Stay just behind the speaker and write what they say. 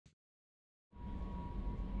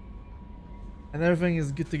and everything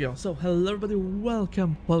is good to go. So hello everybody,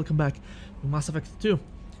 welcome back to Mass Effect 2.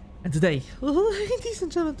 And today, ladies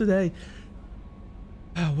and gentlemen, today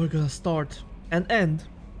we're gonna start and end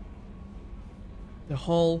the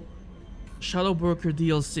whole Shadow Broker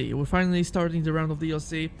DLC. We're finally starting the round of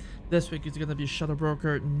DLC. This week is gonna be Shadow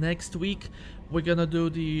Broker. Next week we're gonna do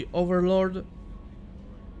the Overlord, and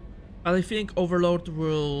I think Overlord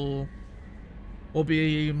will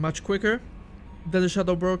be much quicker than the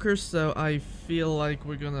Shadow Brokers, so I feel like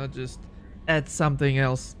we're gonna just add something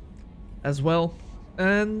else as well.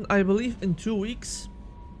 And I believe in 2 weeks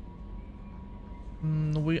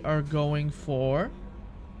we are going for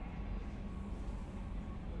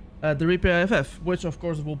the Repair IFF, which of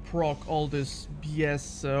course will proc all this BS,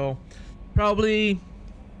 so probably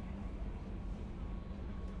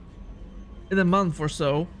in a month or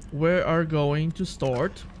so we are going to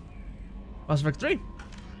start Mass Effect 3.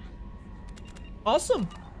 Awesome.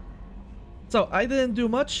 So I didn't do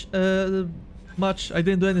much. I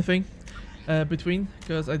didn't do anything between,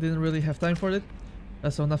 because I didn't really have time for it.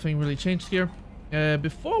 So nothing really changed here.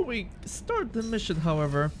 Before we start the mission,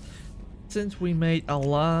 however, since we made a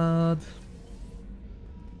lot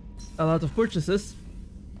of purchases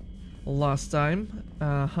last time,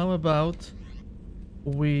 how about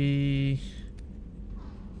we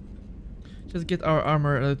just get our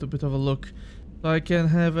armor a little bit of a look. So I can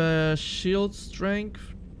have a shield strength,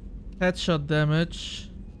 headshot damage,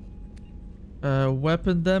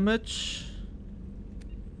 weapon damage,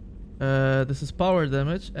 this is power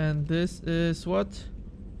damage, and this is what?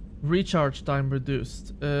 Recharge time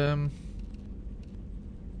reduced. I'm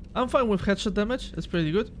fine with headshot damage, it's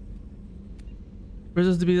pretty good.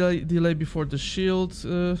 Resist the delay before the shield,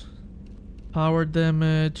 power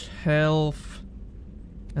damage, health,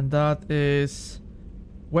 and that is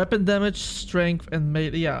weapon damage, strength, and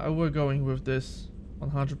melee. Yeah, we're going with this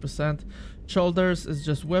 100%. Shoulders is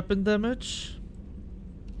just weapon damage,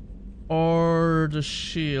 or the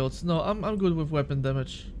shields. No, I'm good with weapon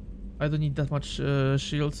damage. I don't need that much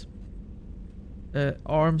shields.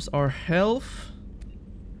 Arms are health,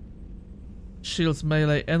 shields,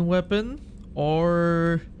 melee, and weapon,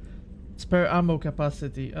 or spare ammo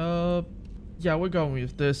capacity. Yeah, we're going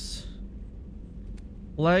with this.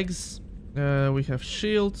 Legs. We have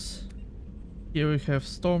shields, here we have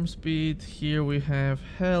storm speed, here we have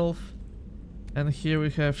health, and here we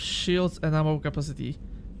have shields and ammo capacity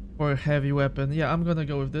for a heavy weapon. Yeah, I'm gonna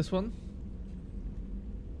go with this one.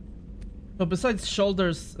 So besides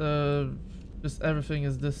shoulders, just everything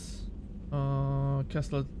is this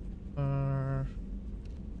Kessler.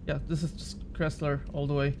 Yeah, this is just Kessler all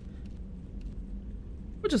the way,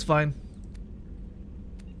 which is fine.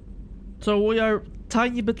 So we are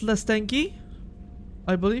tiny bit less tanky,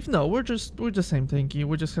 I believe. No, we're just same tanky.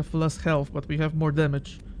 We just have less health, but we have more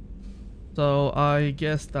damage. So I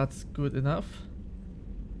guess that's good enough.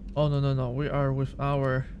 Oh no, we are with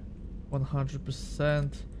our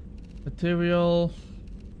 100% material.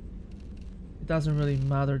 It doesn't really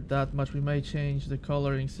matter that much. We may change the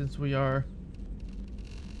coloring since we are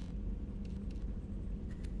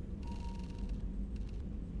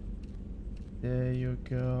there. You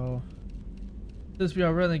go. Since we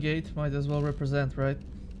are Renegade, might as well represent, right?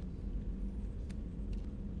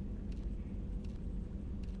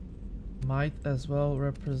 Might as well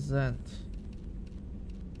represent.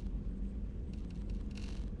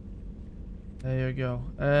 There you go.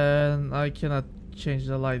 And I cannot change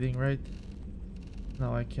the lighting, right?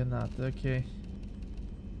 No, I cannot. Okay.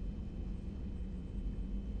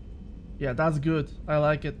 Yeah, that's good. I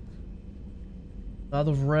like it. A lot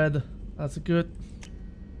of red. That's good.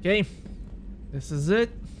 Okay. This is it.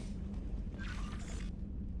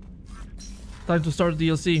 Time to start the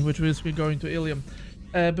DLC, which means we're going to Ilium.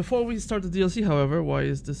 Before we start the DLC, however, why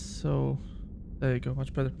is this so... There you go,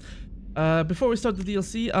 much better. Before we start the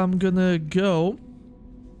DLC, I'm gonna go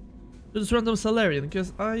to this random Salarian,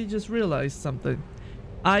 because I just realized something.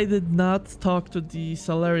 I did not talk to the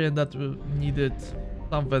Salarian that needed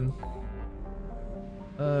something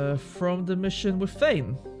from the mission with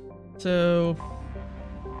Thane. So...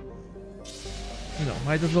 you know,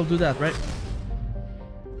 might as well do that, right?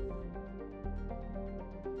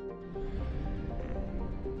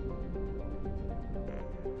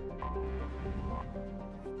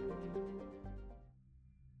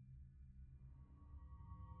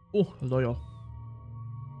 Oh, loyal.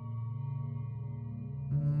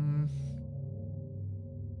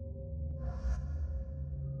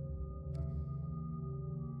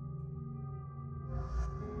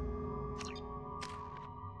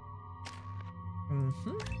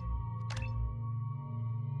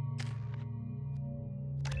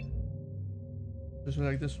 Just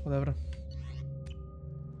like this, whatever.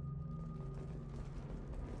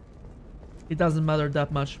 it doesn't matter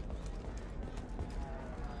that much.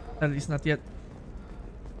 At least not yet.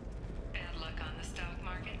 Bad luck on the stock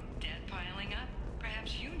market, debt piling up.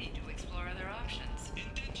 Perhaps you need to explore other options.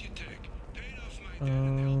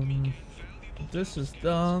 This is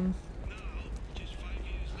done.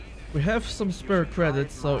 We have some spare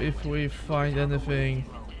credits, so if we find anything,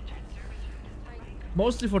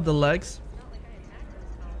 mostly for the legs.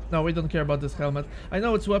 No, we don't care about this helmet. I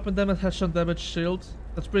know it's weapon damage, headshot damage, shield.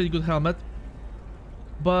 That's pretty good helmet.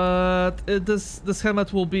 But this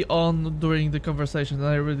helmet will be on during the conversation, and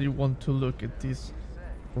I really want to look at these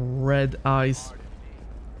red eyes.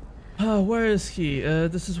 Where is he?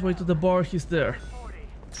 This is way to the bar. He's there.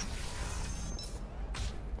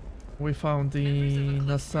 We found the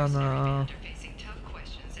Nasana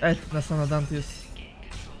Dantis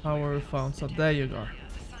tower found. So there you go.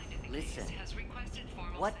 Listen,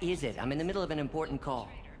 what is it? I'm in the middle of an important call.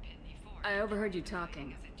 I overheard you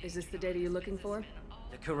talking. Is this the data you're looking for?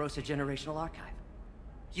 The Kurosa Generational Archive.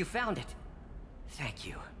 You found it. Thank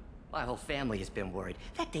you. My whole family has been worried.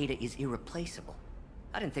 That data is irreplaceable.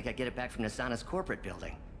 I didn't think I'd get it back from Nasana's corporate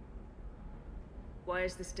building. Why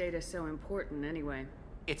is this data so important anyway?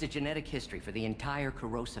 It's a genetic history for the entire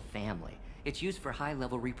Kurosa family. It's used for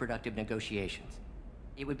high-level reproductive negotiations.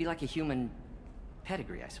 It would be like a human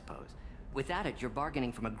pedigree, I suppose. Without it, you're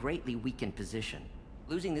bargaining from a greatly weakened position.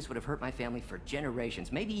 Losing this would have hurt my family for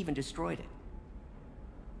generations, maybe even destroyed it.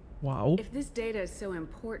 Wow. If this data is so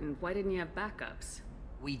important, why didn't you have backups?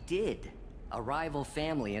 We did. A rival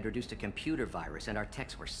family introduced a computer virus and our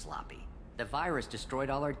techs were sloppy. The virus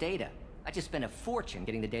destroyed all our data. I just spent a fortune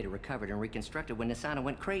getting the data recovered and reconstructed when Nasana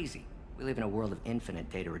went crazy. We live in a world of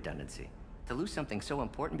infinite data redundancy. To lose something so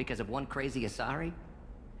important because of one crazy Asari?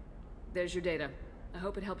 There's your data. I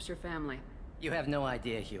hope it helps your family. You have no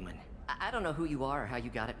idea, human. I don't know who you are or how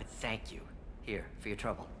you got it, but thank you. Here, for your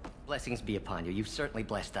trouble. Blessings be upon you. You've certainly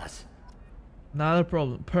blessed us. Not a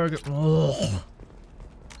problem. Paragon.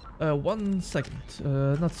 1 second.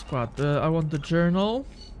 Not squad. I want the journal.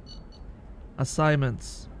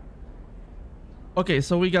 Assignments. Okay,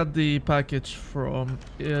 so we got the package from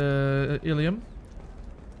Ilium.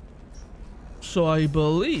 So I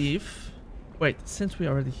believe. Wait, since we're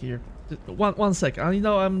already here. One second. I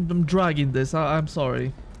know I'm dragging this. I'm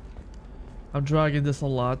sorry. I'm dragging this a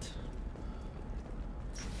lot.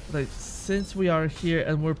 Like, since we are here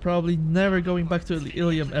and we're probably never going back to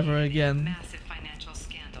Ilium ever again.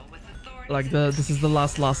 Like this is the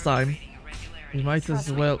last time. We might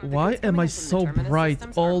as well. Why am I so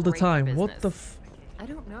bright all the time? What the f? I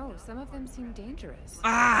don't know. Some of them seem dangerous.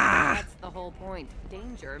 Ah! That's the whole point.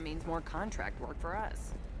 Danger means more contract work for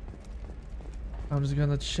us. I'm just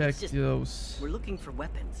gonna check those. We're looking for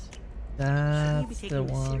weapons. That's the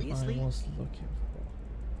one I was looking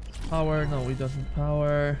for. Power? No, we doesn't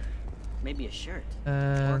power. Maybe a shirt.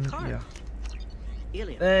 And or a card. yeah.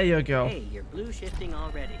 Ilium. There you go. Hey, you're blue shifting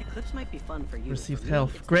already. Eclipse might be fun for you. Received For me,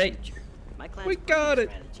 health. it's the Great. future. My clan's We got it.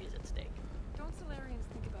 strategy is at stake. Don't Solarians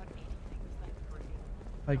think about anything besides breeding?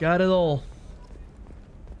 I got it all.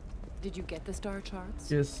 Did you get the star charts?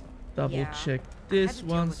 Just double Yeah. check I this had to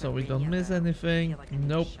deal one with so a we don't Rhea, miss though. anything. Feel like I need a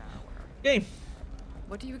Nope. shower. Game.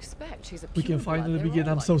 What do you expect? She's a We can pureblood. finally They're begin.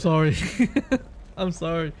 all I'm so like sorry. I'm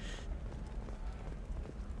sorry.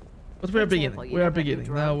 But we are For example, beginning. you We are know that new beginning.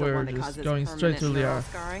 drug, Now the we're one that just causes going straight to permanent the neural R.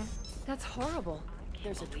 scarring? That's horrible.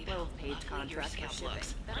 There's a 12-page contract for shipping.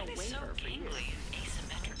 That'll waive her for years.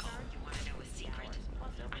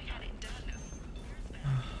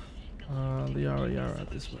 Liara,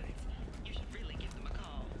 this way.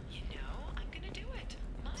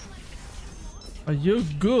 Are you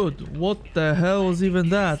good? What the hell is even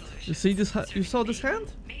that? You see this? You saw this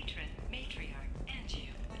hand?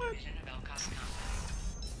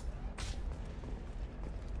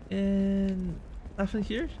 And nothing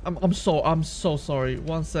here. I'm so sorry.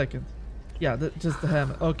 1 second. Yeah, just the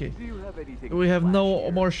hammer. Okay. We have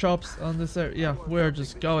no more shops on this area. Yeah, we're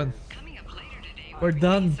just going. We're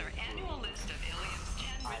done.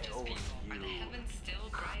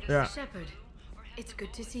 Yeah. Shepard, it's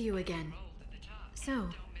good to see you again. So,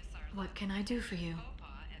 what can I do for you?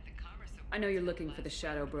 I know you're looking for the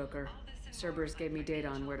Shadow Broker. Cerberus gave me data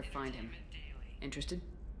on where to find him. Interested?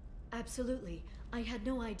 Absolutely. I had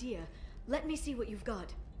no idea. Let me see what you've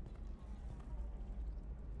got.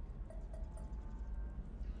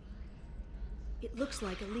 It looks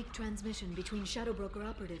like a leaked transmission between Shadow Broker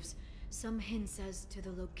operatives. Some hints as to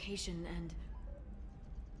the location and...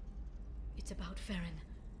 It's about Farron.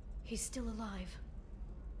 He's still alive.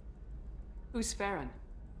 Who's Farron?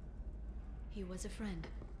 He was a friend.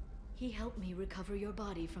 He helped me recover your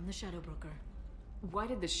body from the Shadow Broker. Why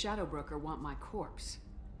did the Shadow Broker want my corpse?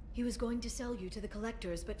 He was going to sell you to the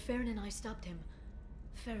collectors, but Farron and I stopped him.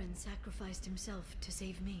 Farron sacrificed himself to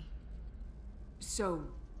save me. So,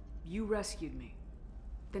 you rescued me.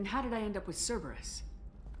 Then how did I end up with Cerberus?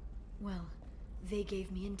 Well, they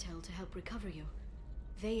gave me intel to help recover you.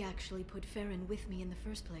 They actually put Farron with me in the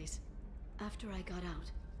first place. After I got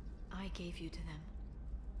out, I gave you to them.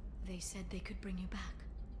 They said they could bring you back.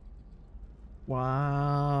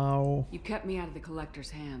 Wow. You kept me out of the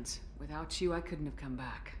collector's hands. Without you, I couldn't have come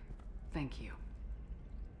back. Thank you.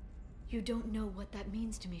 You don't know what that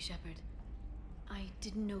means to me, Shepard. I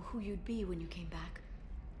didn't know who you'd be when you came back.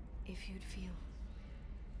 If you'd feel.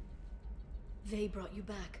 They brought you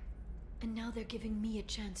back, and now they're giving me a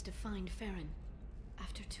chance to find Farron.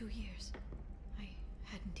 After 2 years, I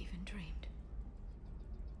hadn't even dreamed.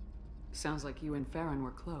 Sounds like you and Farron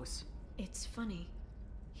were close. It's funny.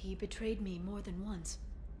 He betrayed me more than once.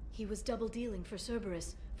 He was double dealing for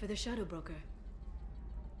Cerberus, for the Shadow Broker.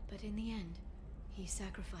 But in the end, he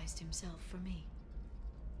sacrificed himself for me.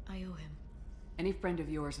 I owe him. Any friend of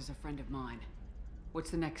yours is a friend of mine. What's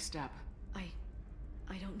the next step?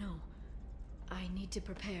 I don't know. I need to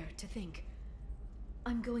prepare, to think.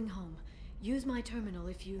 I'm going home. Use my terminal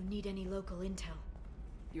if you need any local intel.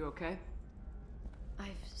 You okay?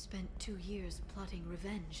 I've spent 2 years plotting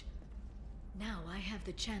revenge. Now I have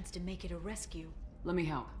the chance to make it a rescue. Let me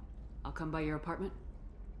help. I'll come by your apartment.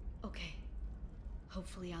 Okay.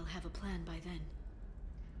 Hopefully I'll have a plan by then.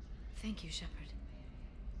 Thank you, Shepard.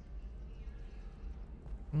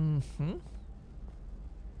 Mm-hmm.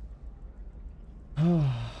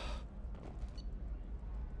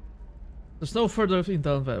 There's no further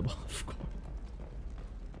intel available, of course.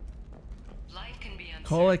 Life can be uncertain.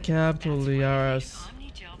 Call a cab to That's why you Liara's need an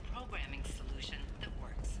omni-gel programming solution that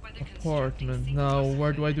works. Whether apartment. constructing Now, single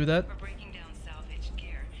where do I do that? or breaking down salvaged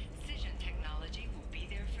gear, Cision technology will be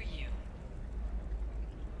there for you.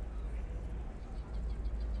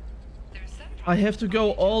 There's some I have to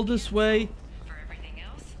go all this way. For everything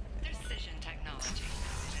else, there's Cision technology.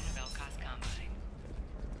 Cision of Elcos Combine.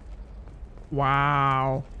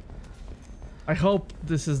 Wow. I hope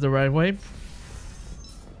this is the right way.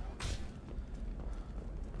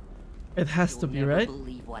 It has to You'll be, never right?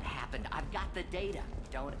 believe what happened. I've got the data.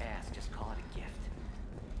 Don't ask, just call it a gift.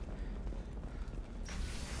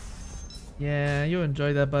 Yeah, you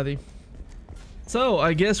enjoy that, buddy. So,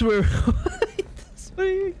 I guess we're this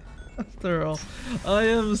way after all. I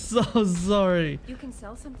am so sorry. You can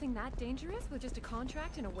sell something that dangerous with just a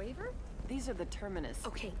contract and a waiver? These are the terminus.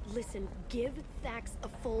 Okay, listen, give Thax a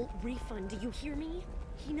full refund. Do you hear me?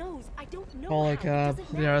 He knows. I don't know. Call a how. It cab.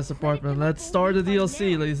 doesn't matter. Liara's Credit apartment. him a Let's full start the refund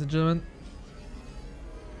DLC, now. ladies and gentlemen.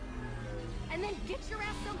 And then get your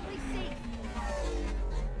ass someplace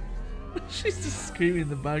safe. She's just screaming in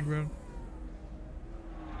the background.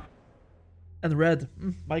 And red,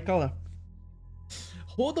 my color.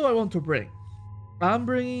 Who do I want to bring? I'm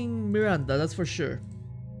bringing Miranda, that's for sure.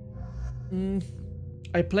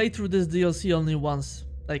 I played through this DLC only once,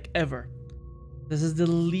 like ever. This is the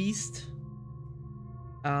least.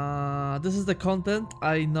 This is the content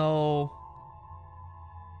I know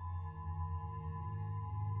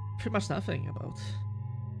pretty much nothing about.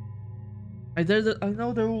 I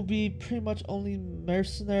know there will be pretty much only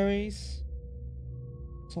mercenaries.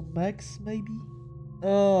 Some mechs, maybe?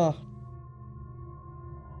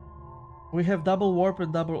 We have double warp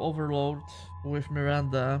and double overload with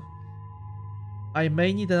Miranda. I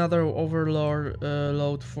may need another overload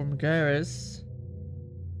load from Garrus.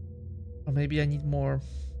 Or maybe I need more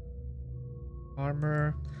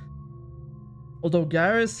armor. Although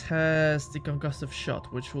Garrus has the concussive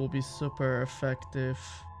shot, which will be super effective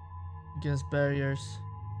against barriers.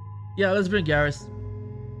 Yeah, let's bring Garrus.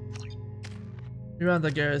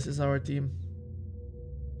 Miranda Garrus is our team.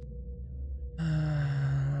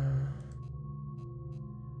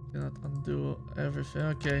 Cannot undo everything.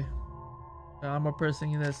 Okay. I'm a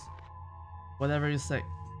person in this. Whatever you say.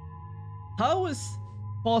 How is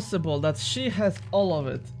possible that she has all of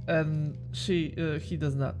it and he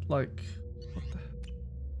does not? Like, what the heck?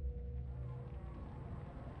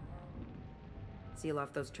 Seal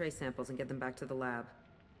off those trace samples and get them back to the lab.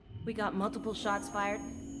 We got multiple shots fired.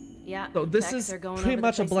 Yeah. So this techs is are going pretty over the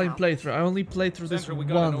much a place blind now. playthrough. I only played through this Central, we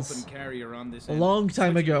got an once, open carrier on this a end. long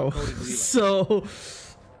time Switching ago. to coded relay. So,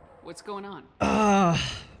 What's going on?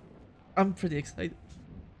 I'm pretty excited.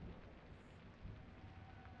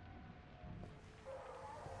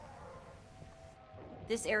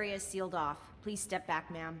 This area is sealed off. Please step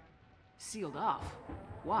back, ma'am. Sealed off?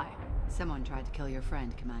 Why? Someone tried to kill your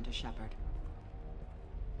friend, Commander Shepard.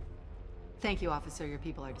 Thank you, officer. Your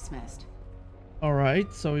people are dismissed. All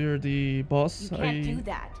right, so you're the boss. You can't do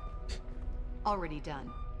that. Already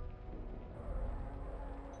done.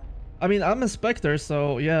 I mean, I'm a Spectre,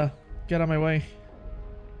 so yeah, get out of my way.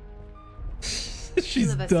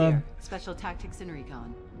 She's done. Special Tactics and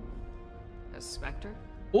Recon. A Spectre?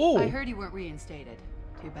 Oh! I heard you weren't reinstated.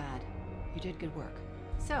 Too bad. You did good work.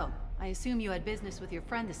 So, I assume you had business with your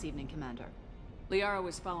friend this evening, Commander. Liara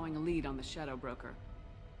was following a lead on the Shadow Broker.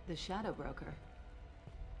 The Shadow Broker?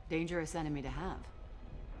 Dangerous enemy to have.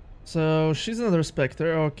 So, she's another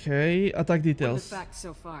Spectre, okay. Attack What are the details. facts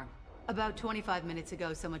so far? About 25 minutes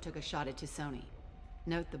ago, someone took a shot at Sony.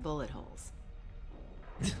 Note the bullet holes.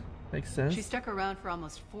 Makes sense. She stuck around for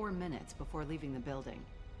almost 4 minutes before leaving the building.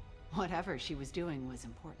 Whatever she was doing was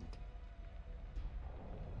important.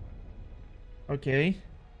 Okay.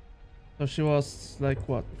 So she was like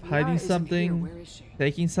what? Hiding Liara isn't something? here. Where is she?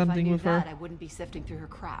 Taking something with If I knew her? that, I wouldn't be sifting through her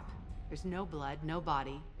crap. There's no blood, no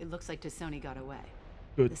body. It looks like Sony got away.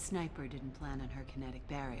 Good. The sniper didn't plan on her kinetic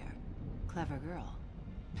barrier. Clever girl.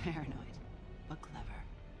 Paranoid, but clever.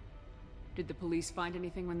 Did the police find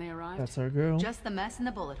anything when they arrived? That's our girl. Just the mess and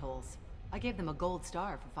the bullet holes. I gave them a gold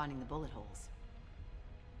star for finding the bullet holes.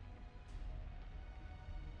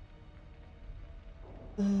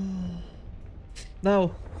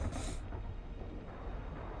 Now,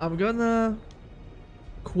 I'm gonna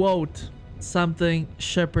quote something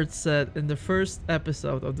Shepard said in the first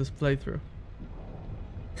episode of this playthrough.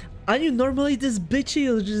 Are you normally this bitchy,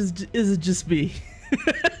 or is it just me?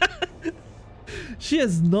 She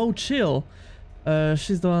has no chill.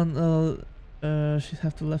 She's the one. She'd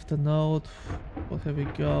have to left a note. What have we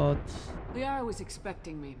got? Liara was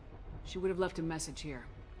expecting me. She would have left a message here.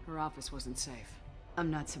 Her office wasn't safe. I'm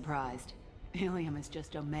not surprised. Ilium is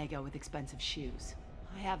just Omega with expensive shoes.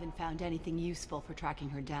 I haven't found anything useful for tracking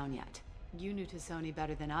her down yet. You knew Sony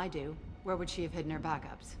better than I do. Where would she have hidden her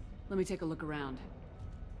backups? Let me take a look around.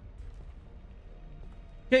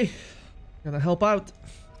 Okay, gonna help out.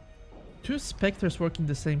 2 Spectres working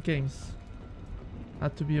the same games.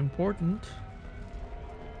 Had to be important.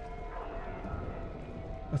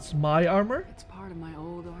 That's my armor? It's part of my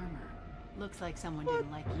old armor. Looks like someone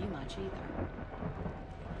didn't like you much either.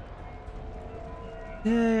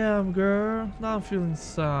 Damn, girl. Now I'm feeling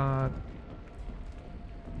sad.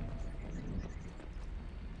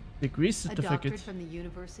 Degree A certificate. doctorate from the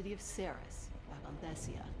University of Ceres,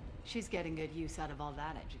 Valdesia. She's getting good use out of all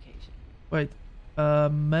that education. Wait.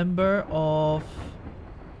 Member of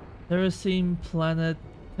Terracine Planet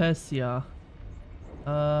Tessia.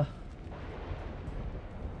 I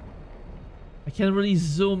can't really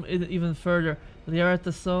zoom in even further. Liara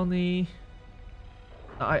Sony.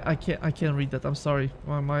 I can't read that. I'm sorry.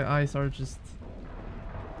 My eyes are just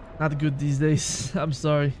not good these days. I'm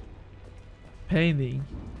sorry. Painting.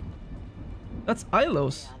 That's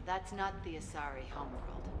Ilos. Yeah, that's not the Asari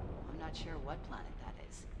homeworld. I'm not sure what planet that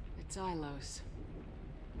is. It's Ilos.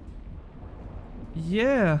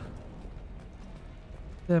 Yeah.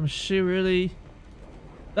 Damn, she really...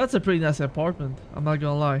 That's a pretty nice apartment. I'm not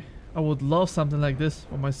gonna lie. I would love something like this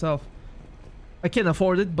for myself. I can't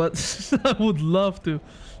afford it, but I would love to.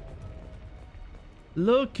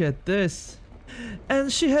 Look at this.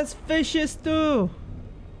 And she has fishes too.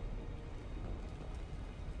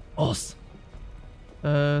 Awesome.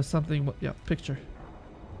 Something, yeah, picture.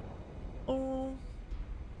 Oh.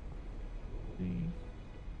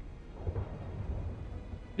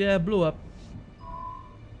 Yeah, blew up.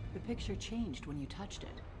 The picture changed when you touched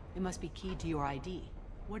it. It must be keyed to your ID.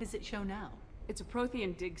 What does it show now? It's a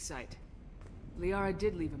Prothean dig site. Liara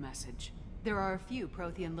did leave a message. There are a few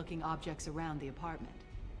Prothean-looking objects around the apartment.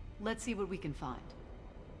 Let's see what we can find.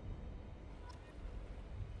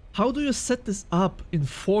 How do you set this up in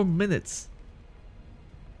 4 minutes?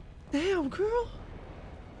 Damn, girl.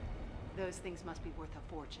 Those things must be worth a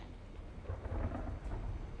fortune.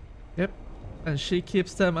 Yep. And she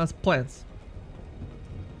keeps them as plants.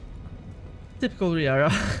 Typical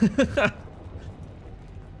Liara.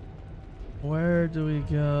 Where do we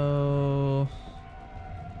go?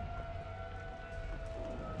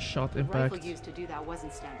 Shot impact. The rifle used to do that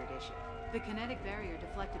wasn't standard issue. The kinetic barrier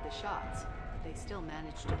deflected the shots, but they still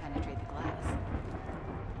managed to penetrate the glass.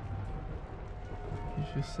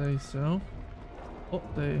 If you say so. Oh,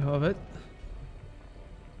 there you have it.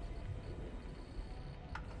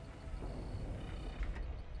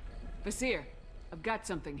 Vasir, I've got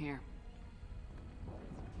something here.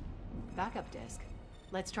 Backup disk.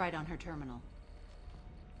 Let's try it on her terminal.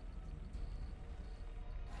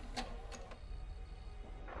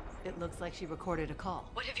 It looks like she recorded a call.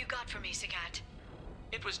 What have you got for me, Sagat?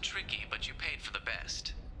 It was tricky, but you paid for the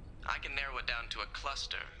best. I can narrow it down to a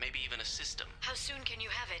cluster, maybe even a system. How soon can you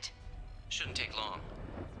have it? Shouldn't take long.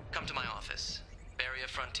 Come to my office. Barrier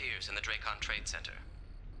Frontiers in the Dracon Trade Center.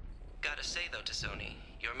 Gotta say though, Tassoni,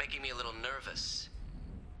 you're making me a little nervous.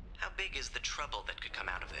 How big is the trouble that could come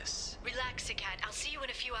out of this? Relax, Cat. I'll see you in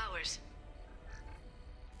a few hours.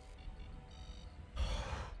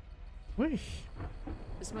 Wait.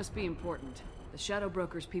 This must be important. The Shadow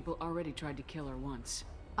Broker's people already tried to kill her once.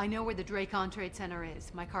 I know where the Dracon Trade Center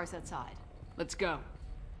is. My car's outside. Let's go.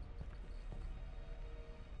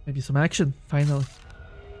 Maybe some action, finally.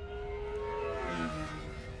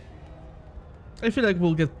 I feel like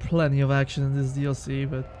we'll get plenty of action in this DLC,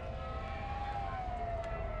 but...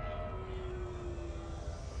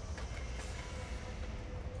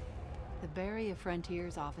 The Barrier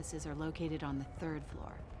Frontiers offices are located on the 3rd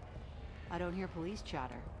floor. I don't hear police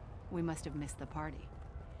chatter. We must have missed the party.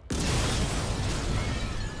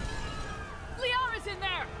 Liara's in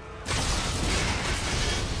there!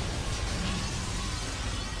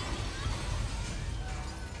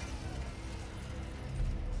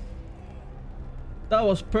 That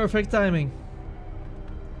was perfect timing.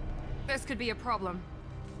 This could be a problem.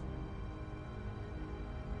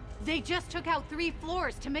 They just took out 3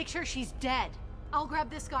 floors to make sure she's dead. I'll grab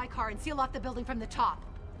this Sky car and seal off the building from the top.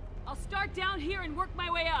 I'll start down here and work my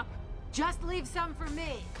way up. Just leave some for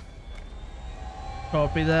me.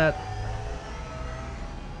 Copy that.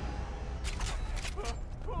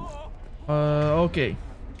 Okay.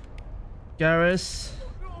 Garrus,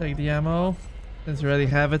 take the ammo. Since you already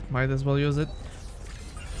have it, might as well use it.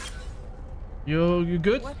 You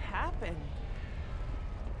good? What happened?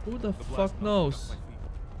 Who the fuck knows?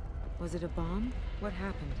 Was it a bomb? What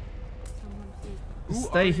happened? Someone please.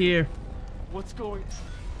 Stay here. What's going?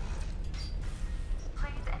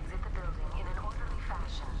 Please exit the building in an orderly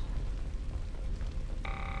fashion.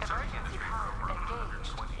 Emergency power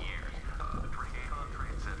engaged.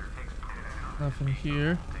 Nothing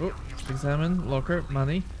here. Oh, examine, locker,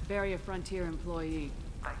 money. Barrier Frontier employee.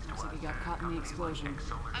 Looks like he got caught in the explosion.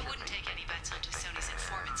 I wouldn't take any bets on Tassoni's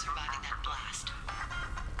informant surviving that blast.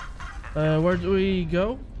 Where do we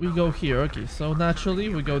go? We go here. Okay, so naturally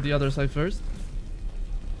we go the other side first.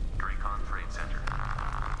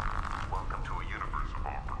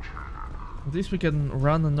 At least we can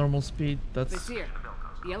run at normal speed. That's... Vizier,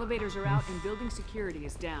 the elevators are out and building security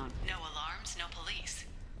is down. No alarms, no police.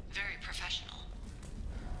 Very professional.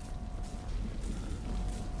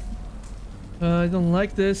 I don't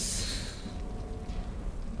like this.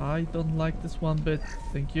 I don't like this one bit.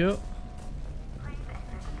 Thank you.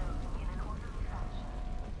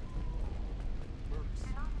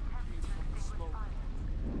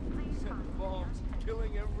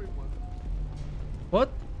 What?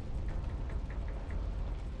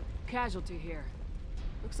 Casualty here.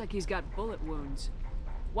 Looks like he's got bullet wounds.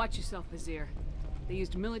 Watch yourself, Vizier. They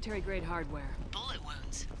used military-grade hardware. Bullet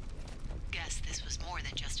wounds. Guess this was more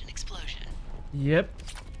than just an explosion. Yep.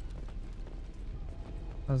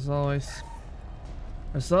 As always.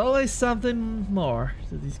 There's always something more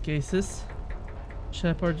to these cases.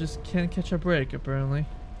 Shepard just can't catch a break, apparently.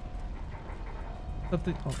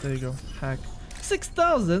 Something. Oh, there you go. Hack.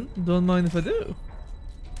 6,000? Don't mind if I do.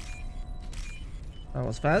 That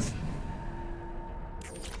was fast.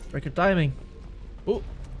 Record timing. Oh.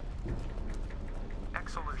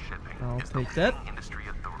 Excellent shipping. I'll take that. Industry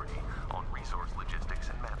authority on resource logistics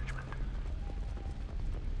and management.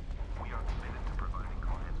 We are committed to providing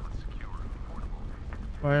clients with secure,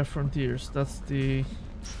 affordable. Fire Frontiers. That's the.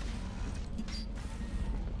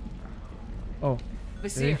 Oh.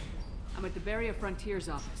 Vizier, I'm at the Barrier Frontiers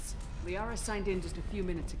office. Liara signed in just a few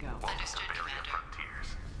minutes ago. Understood, Commander.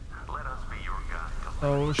 Let us be your guide.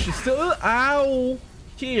 Oh, she's still. Ow!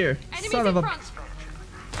 Here. Enemies Son of in a. front.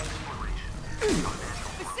 Vizier,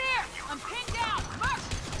 I'm pinned down. Mark,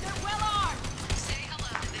 they're well armed. Say hello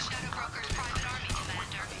to the Shadow Broker's private army,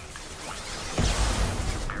 Commander.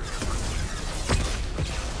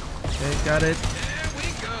 Okay, got it. There we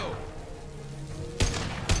go.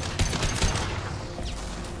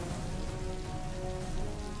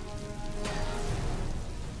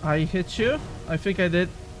 I hit you? I think I did.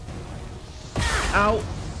 Ow!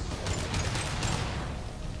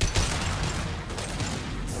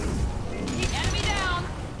 Keep enemy down.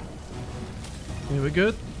 Okay, we're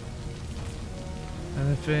good.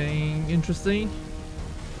 Anything interesting?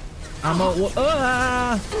 Ammo.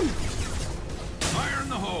 Ah! Fire in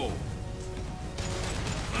the hole.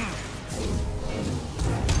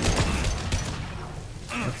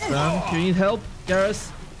 That's done. Do you need help,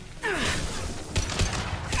 Garrus?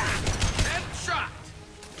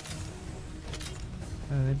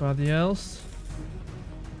 Anybody else?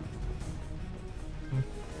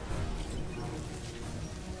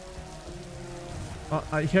 Oh,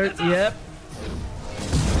 I heard. Yep.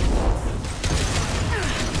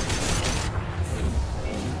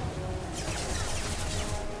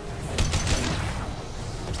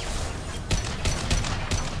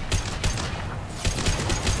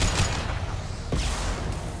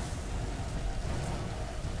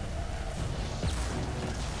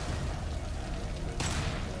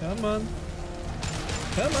 Come on.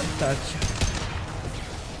 Come on, touch.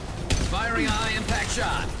 Firing a high impact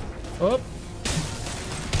shot. Oh.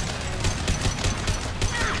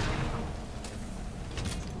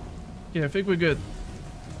 Okay, I think we're good.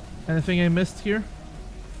 Anything I missed here?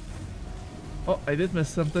 Oh, I did miss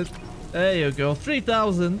something. There you go.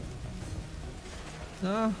 3,000.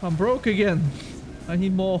 Ah, I'm broke again. I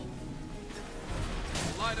need more.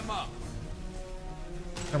 Light them up.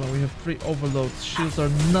 Come on, we have 3 overloads. Shields are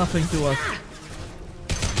nothing to us.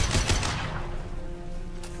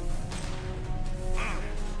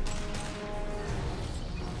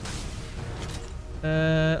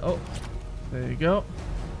 Oh, there you go.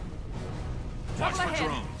 Watch for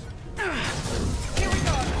drones. Here we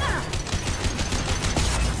go.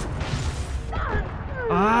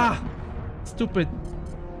 Ah! Stupid.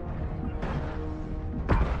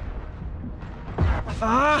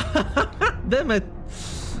 Ah! Damn it.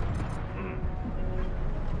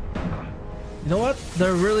 You know what?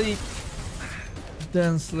 They're really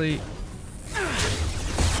densely.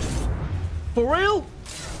 For real?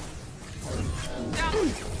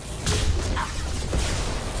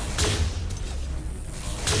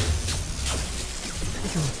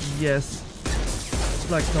 Yes.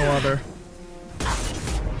 It's like no other.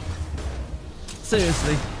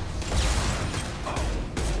 Seriously.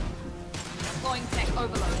 Deploying tech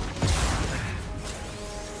overload.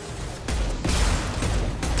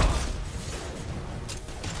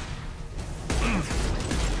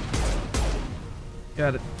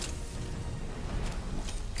 Got it.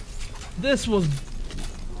 This was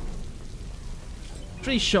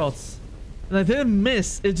 3 shots. And I didn't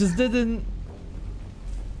miss. It just didn't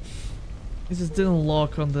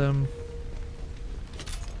lock on them.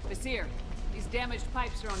 Vizier, these damaged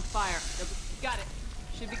pipes are on fire. Got it.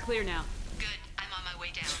 Should be clear now. Good. I'm on my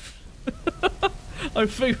way down. I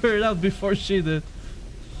figured it out before she did.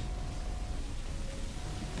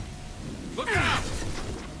 Look out!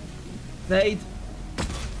 Nade.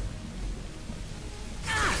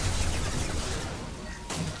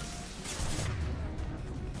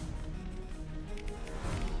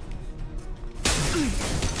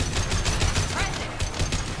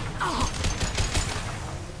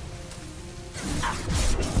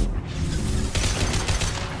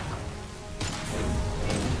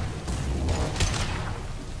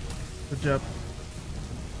 Good job.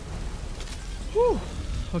 Whew.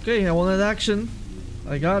 Okay, I wanted action.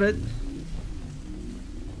 I got it.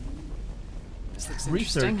 This looks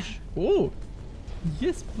Research. interesting. Oh,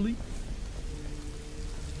 yes, please.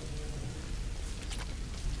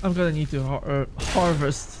 I'm gonna need to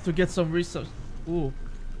harvest to get some research. Ooh.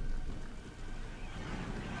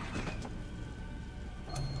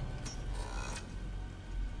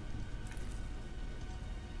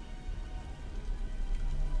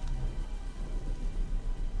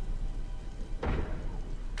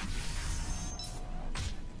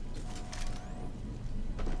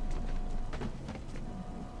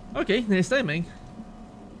 Okay, nice timing.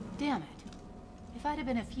 Damn it. If I'd have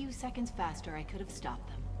been a few seconds faster, I could have stopped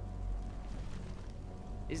them.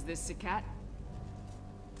 Is this Sakat?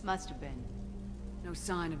 Must have been. No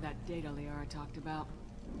sign of that data Liara talked about.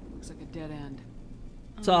 Looks like a dead end.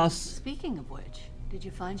 Sauce. Speaking of which, did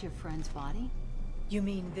you find your friend's body? You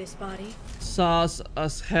mean this body? Sauce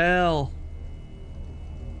as hell.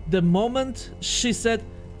 The moment she said,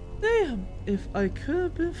 damn, if I could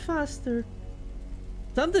have been faster.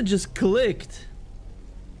 Something just clicked.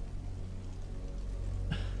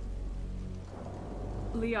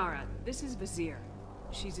 Liara, this is Vizier.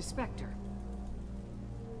 She's a Spectre.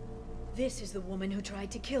 This is the woman who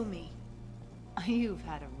tried to kill me. You've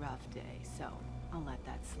had a rough day, so I'll let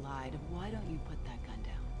that slide. Why don't you put that gun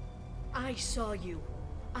down? I saw you.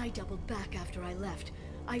 I doubled back after I left.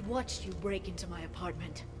 I watched you break into my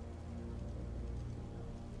apartment.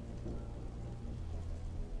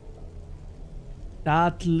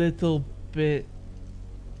 That little bit.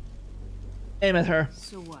 Aim at her.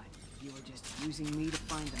 So what? You were just using me to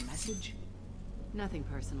find the message? Nothing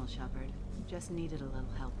personal, Shepard. Just needed a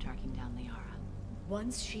little help tracking down Liara.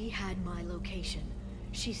 Once she had my location,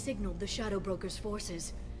 she signaled the Shadow Broker's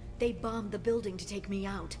forces. They bombed the building to take me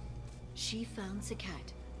out. She found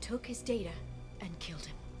Sakat, took his data, and killed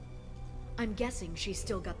him. I'm guessing she's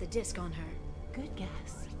still got the disc on her. Good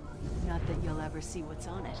guess. Not that you'll ever see what's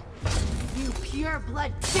on it. You pure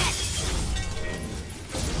blood bitch!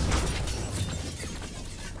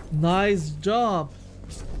 Nice job.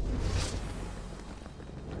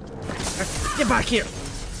 Get back here.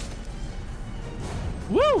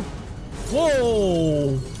 Woo!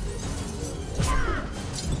 Whoa!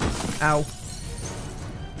 Ow.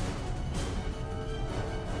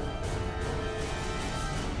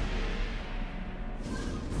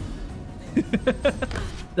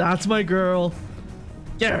 That's my girl.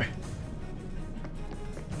 Get her.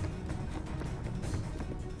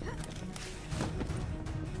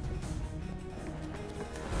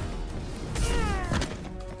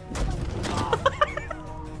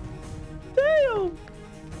 Damn.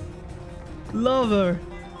 Love her.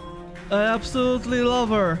 I absolutely love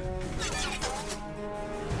her.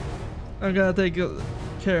 I'm gonna take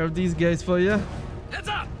care of these guys for you. Heads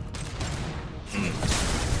up!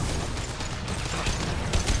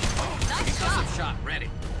 Nice shot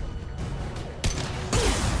ready.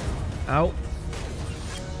 Out.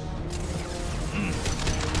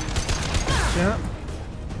 Yeah.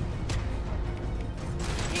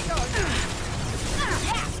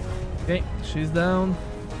 Okay, she's down.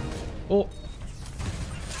 Oh.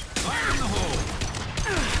 Fire in the hole.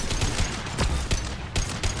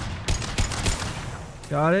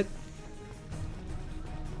 Got it.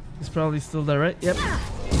 He's probably still there, right? Yep.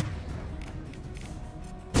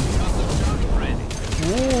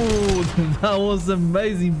 Ooh, that was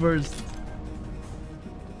amazing burst.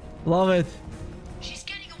 Love it.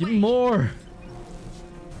 Give me more.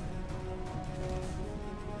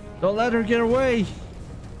 Don't let her get away.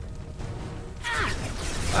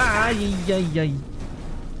 Ay, ay, ay.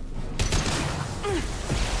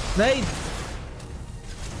 Nate.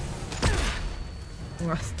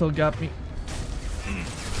 Still got me.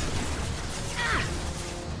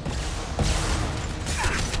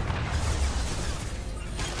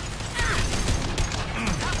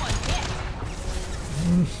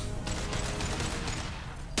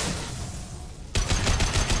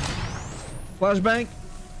 Flashbang.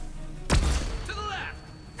 To the left.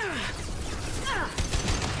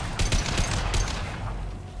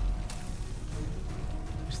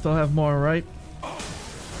 We still have more, right?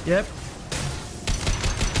 Yep.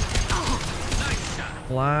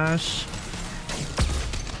 Flash.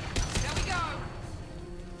 There we go.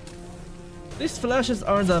 These flashes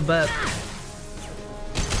aren't that bad.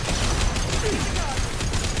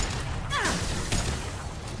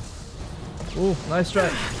 Ooh, nice try.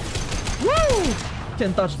 Woo!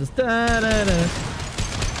 Can't touch this. Da-da-da. I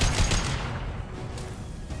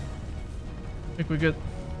think we're good.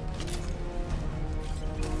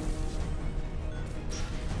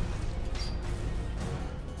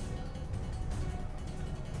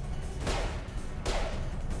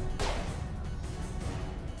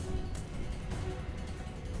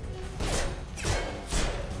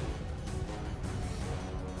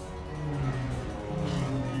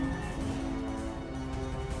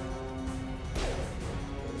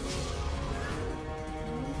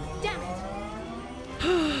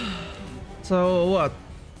 So what?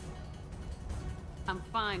 I'm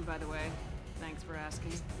fine, by the way. Thanks for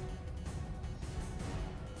asking.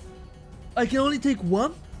 I can only take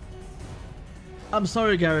one? I'm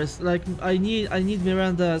sorry, Garrus. Like I need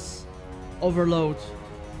Miranda's overload.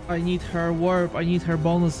 I need her warp. I need her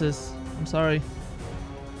bonuses. I'm sorry.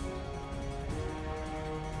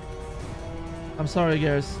 I'm sorry,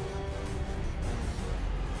 Garrus.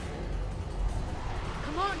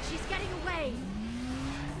 Come on, she's getting away.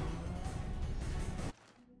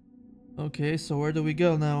 Okay, so where do we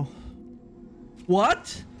go now?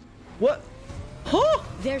 What? What? Huh?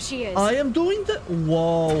 There she is. I am doing the...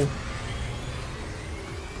 Whoa.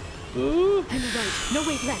 Ooh. Hang right. No,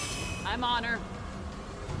 wait, left. I'm on her.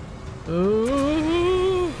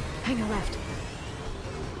 Ooh. Hang her left.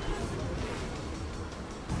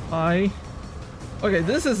 Hi. Okay,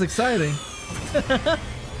 this is exciting.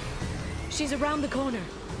 She's around the corner.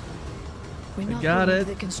 We're not got going it. to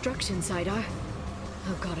the construction site, oh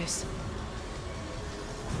goddess.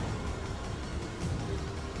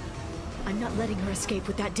 I'm not letting her escape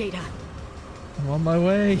with that data. I'm on my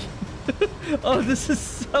way. Oh, this is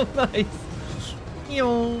so nice.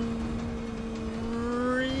 Go,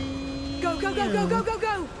 go, go, go, go, go,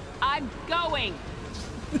 go! I'm going.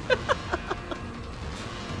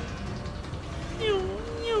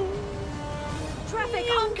 Traffic!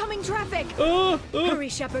 Oncoming traffic! Hurry,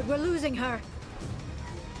 Shepard, we're losing her.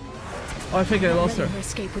 Oh, I think I lost her. Letting her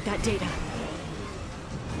escape with that data.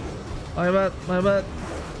 My bad, my bad.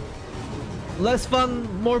 Less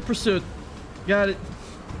fun, more pursuit. Got it.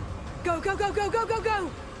 Go, go, go, go, go, go,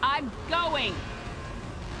 go! I'm going.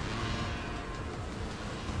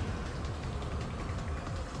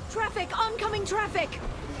 Traffic! Oncoming traffic!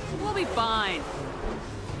 We'll be fine.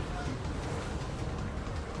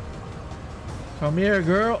 Come here,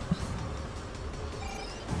 girl.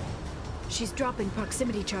 She's dropping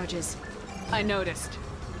proximity charges. I noticed.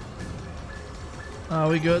 Are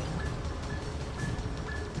we good?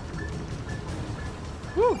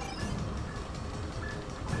 Woo!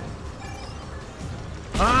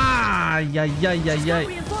 Ah, Ay, ay, ay, ay, ay.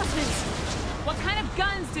 Reinforcements. What kind of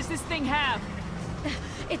guns does this thing have?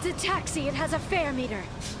 It's a taxi. It has a fare meter.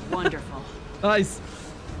 Wonderful. Nice.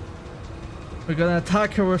 We're gonna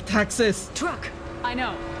attack her with taxis. Truck. I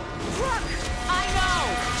know. Truck. I know.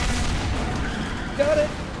 Got it.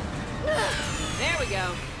 There we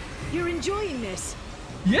go. You're enjoying this.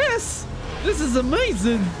 Yes. This is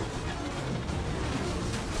amazing.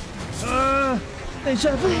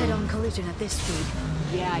 Deja vu. Head-on collision at this speed.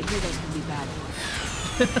 Yeah, I hear those can be bad.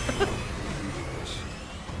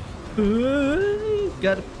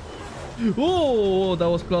 Got it. Oh, that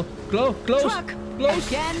was close. Close. Truck. Close.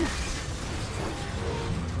 Again.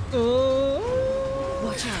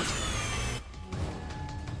 Watch out.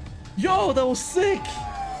 Yo, that was sick.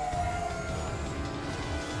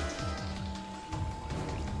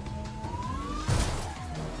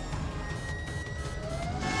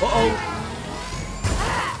 Uh-oh.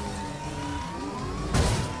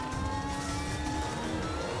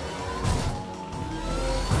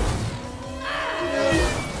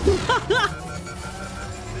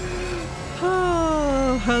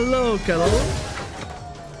 Hello, Carol.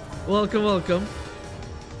 Welcome, welcome.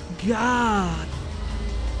 God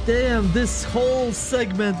damn, this whole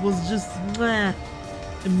segment was just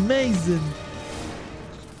amazing.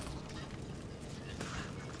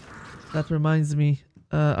 That reminds me,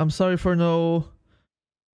 I'm sorry for no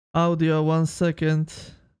audio. 1 second.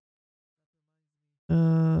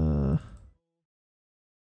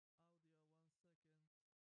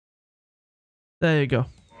 There you go.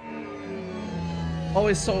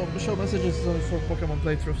 Always show messages for Pokemon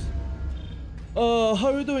playthroughs. How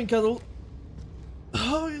are you doing, Cuddle?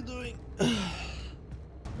 How are you doing?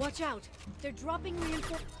 Watch out. They're dropping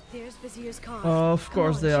reinforcements. There's Vizier's car. Of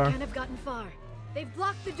course they are. She can't have gotten far. They've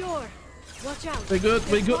blocked the door. Watch out. We're good.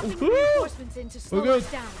 We're good. Reinforcements in to slow us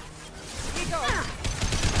down. Here you go.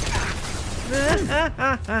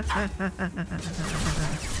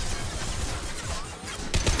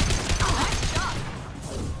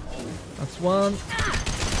 That's one.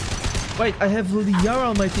 Wait, I have Liara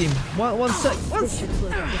on my team. One sec.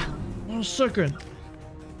 One second.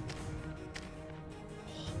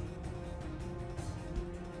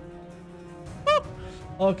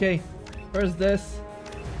 Okay, first this.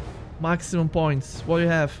 Maximum points. What do you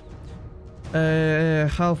have?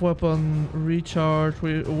 Half weapon recharge.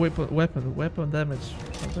 Weapon damage.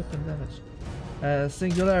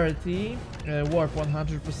 Singularity. Warp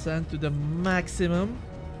 100% to the maximum.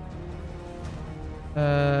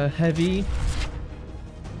 Heavy.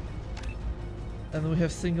 And we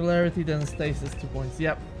have singularity, then stasis 2 points.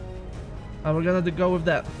 Yep. And we're gonna go with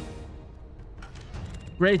that.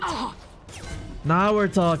 Great. Now we're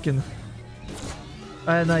talking.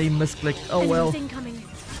 And I misclicked. Oh well. Incoming.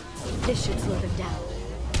 This should slow them down.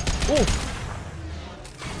 Oh.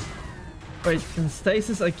 Wait, in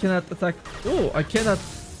stasis I cannot attack. Oh, I cannot.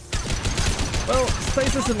 Well,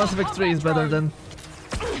 stasis in Mass Effect 3 is better than.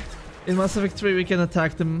 In Mass Effect 3 we can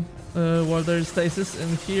attack them while they're in stasis,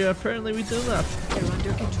 and here apparently we do not. They're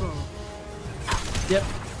under control. Yep.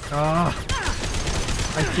 Ah.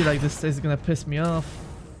 I feel like this is gonna piss me off.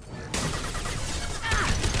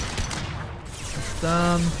 It's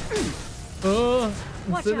done. Oh,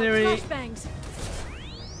 incendiary. Watch out, flashbangs.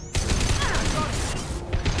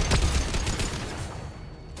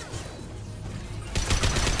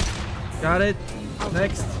 Got it.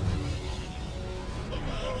 Next.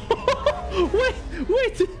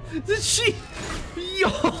 Wait, did she? Yo!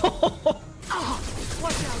 Watch out,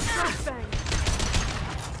 flashbang.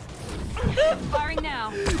 Firing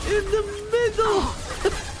now. In the middle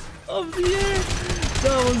of the air.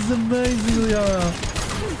 That was amazing, Liara.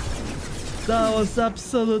 That was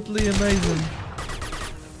absolutely amazing.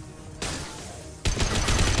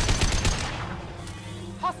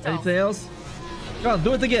 Hostile. Anything else? Come on,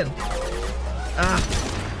 do it again. Ah.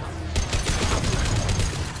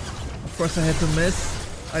 Of course I had to miss.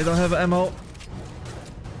 I don't have ammo.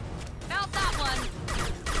 Felt that one.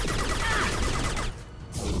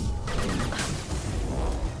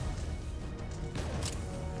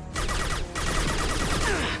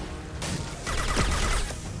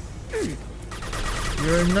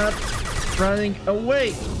 You're not running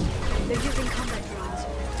away. They're using combat drones.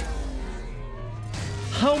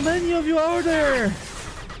 How many of you are there?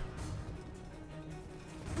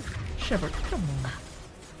 Shepard, come on.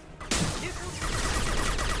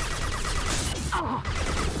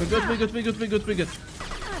 We're good.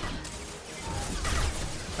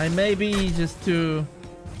 I may be just too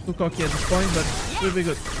cocky at this point, but we'll be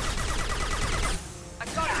good. I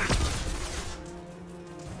got it.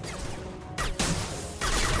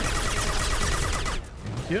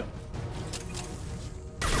 Thank you.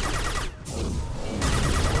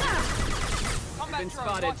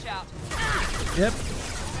 spotted. Watch out. Yep.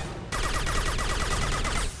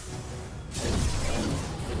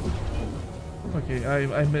 Okay,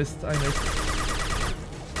 I missed.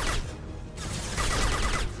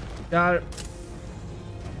 Got it.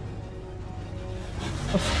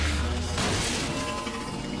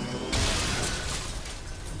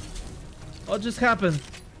 What just happened?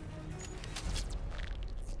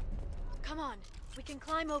 Come on, we can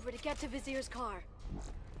climb over to get to Vizier's car.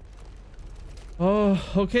 Oh,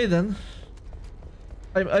 okay then.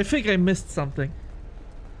 I think I missed something.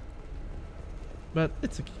 But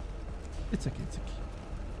it's okay. It's okay.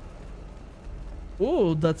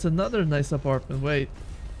 Oh, that's another nice apartment. Wait.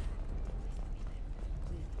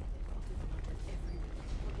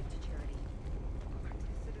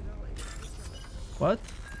 What?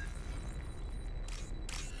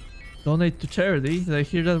 Donate to charity? Did I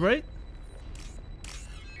hear that right?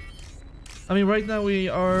 I mean, right now we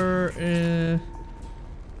are...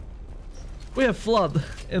 we have flood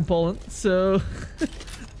in Poland, so...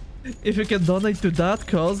 if you can donate to that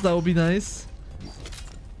cause, that would be nice.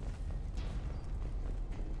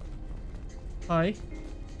 Hi.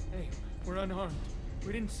 Hey, we're unarmed.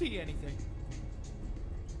 We didn't see anything.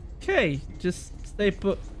 Okay, just stay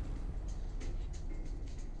put.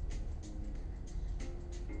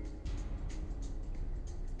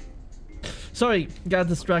 Sorry, got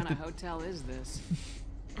distracted. What kind of hotel is this?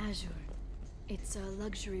 Azure. It's a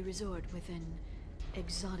luxury resort with an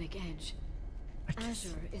exotic edge.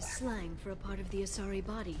 Azure is slang for a part of the Asari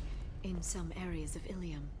body in some areas of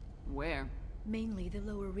Ilium. Where? Mainly the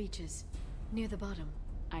lower reaches, near the bottom.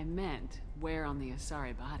 I meant, where on the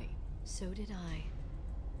Asari body? So did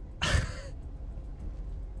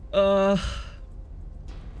I.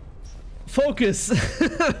 Focus!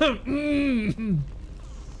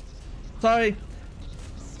 Sorry.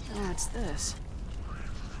 What's this?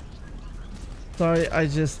 Sorry, I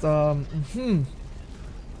just, Whew.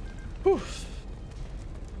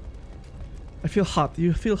 I feel hot.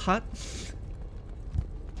 You feel hot?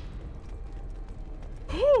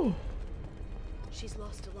 Whew. She's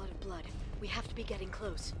lost a lot of blood. We have to be getting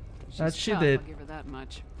close. That She's she tough, did. I'll give her that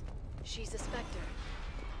much. She's a Spectre.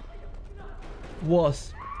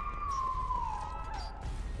 Was.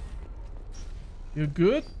 You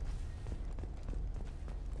good?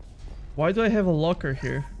 Why do I have a locker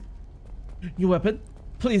here? New weapon?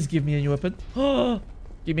 Please give me a new weapon. Oh,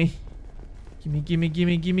 gimme.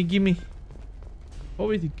 Gimme. What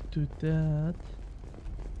would you do that?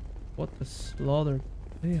 What a slaughter.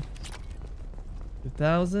 Damn.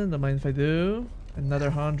 2,000, don't mind if I do. Another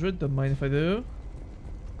 100, don't mind if I do.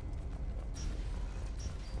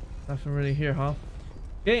 Nothing really here, huh?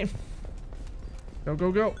 Okay.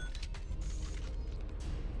 Go.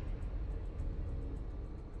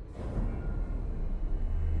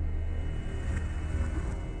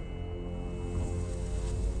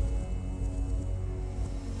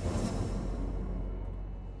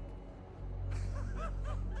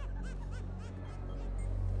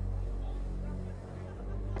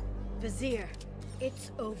 Vizier,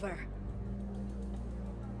 it's over.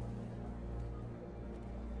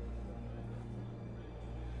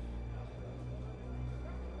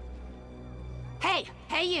 Hey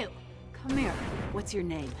you! Come here. What's your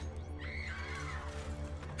name?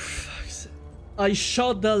 I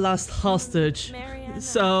shot the last hostage. Mariana.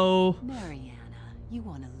 So... Mariana, you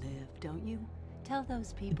want to live, don't you? Tell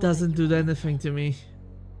those people. It doesn't do anything to me.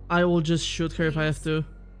 I will just shoot her if I have to.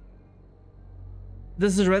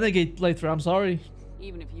 This is Renegade playthrough, I'm sorry.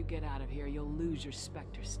 Even if you get out of here, you'll lose your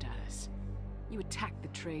Spectre status. You attacked the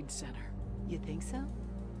trade center. You think so?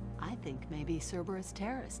 I think maybe Cerberus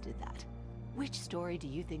terrorists did that. Which story do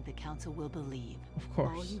you think the council will believe? Of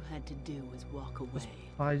course. All you had to do was walk away.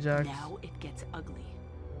 Hijacked. Now it gets ugly.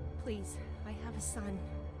 Please, I have a son.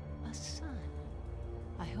 A son?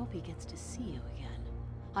 I hope he gets to see you again.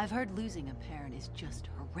 I've heard losing a parent is just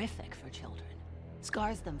horrific for children.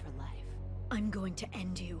 Scars them for life. I'm going to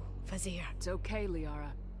end you, Vizier. It's okay,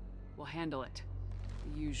 Liara. We'll handle it.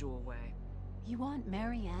 The usual way. You want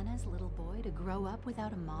Mariana's little boy to grow up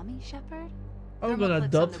without a mommy, Shepard? I'm gonna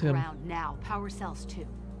adopt him. Now, power cells too.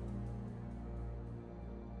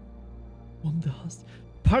 On the host.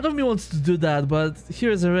 Part of me wants to do that, but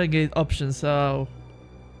here's a Renegade option, so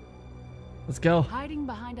let's go. Hiding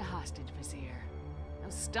behind a hostage, Vizier. No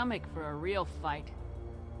stomach for a real fight.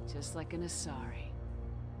 Just like an Asari.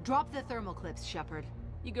 Drop the thermal clips, Shepard.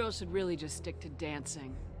 You girls should really just stick to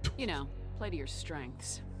dancing. You know, play to your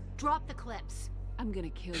strengths. Drop the clips. I'm gonna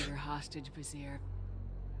kill your hostage, Vizier.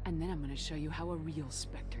 And then I'm gonna show you how a real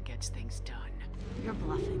Spectre gets things done. You're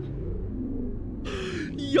bluffing.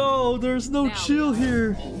 Yo, there's no Now chill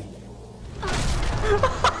here.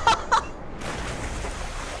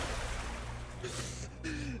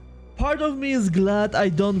 Part of me is glad I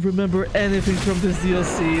don't remember anything from this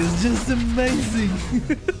DLC. It's just amazing.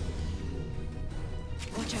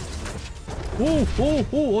 Watch out.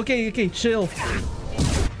 Oh, okay, chill.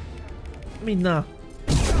 I mean, nah.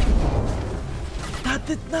 That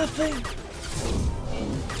did nothing.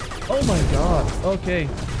 Oh my god, okay.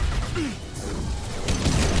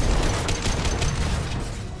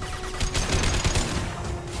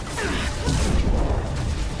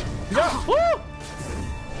 Yeah. Woo!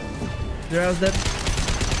 There's that.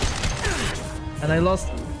 And I lost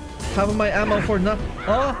half of my ammo for nothing.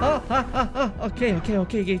 Okay,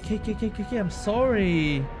 I'm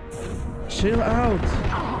sorry. Chill out.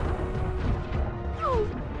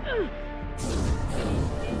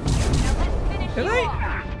 Can I?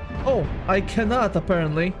 Oh, I cannot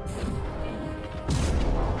apparently.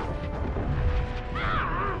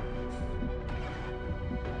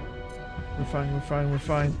 We're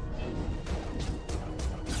fine.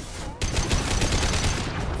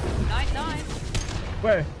 Nice.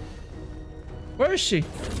 Where? Where is she?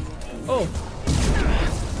 Oh.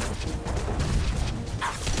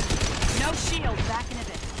 No shield, back in a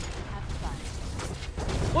bit. Have fun.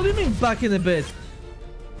 What do you mean back in a bit?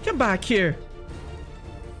 Come back here.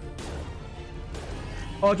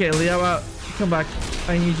 Okay, Liara, come back.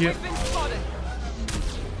 I need you.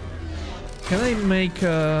 Can I make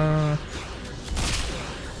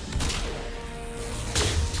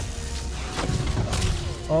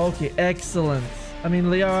Okay, excellent. I mean,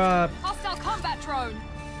 Liara. Hostile combat drone.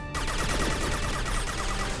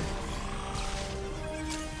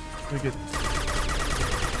 Very good.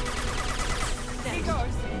 There he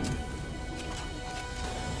goes.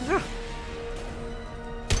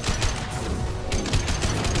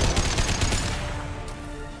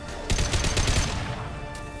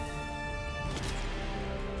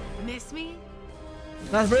 Miss me?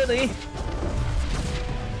 Not really.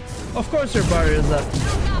 Of course your barrier is up.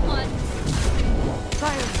 Got one.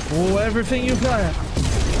 Fire. Oh, everything you got.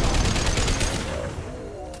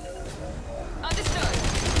 Understood.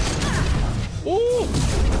 Ooh!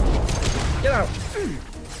 Get out.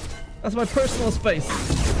 That's my personal space.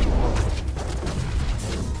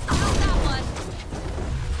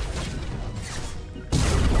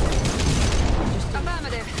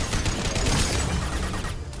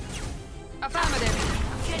 Affirmative.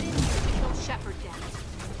 Get in. Kill Shepard down.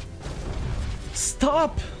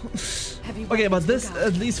 Stop! Okay, but this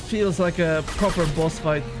at least feels like a proper boss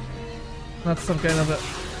fight. Not some kind of a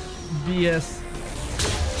BS.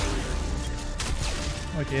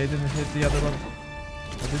 Okay, I didn't hit the other one.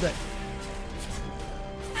 Or did I?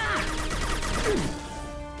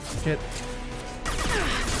 Hit.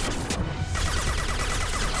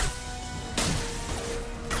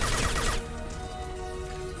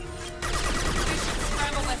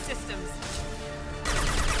 Scramble their systems.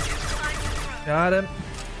 Got him.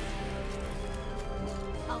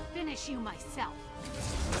 I'll finish you myself.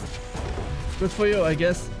 Good for you, I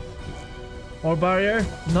guess. More barrier?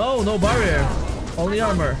 No, no barrier. Only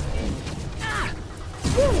armor.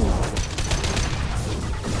 Woo!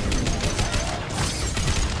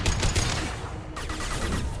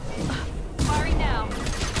 Firing now.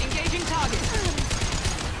 Engaging target.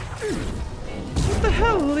 What the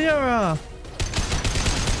hell, Liara?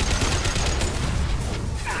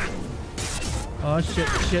 Oh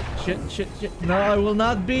shit. No, I will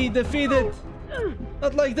not be defeated.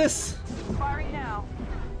 Not like this. Firing now.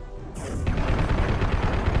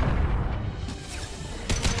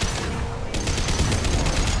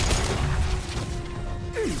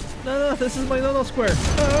 No, this is my nano square.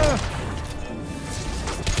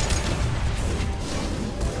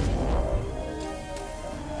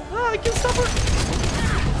 I can stop her.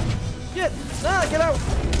 Get out.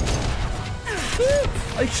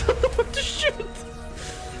 I don't know what to shoot.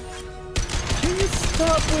 Can you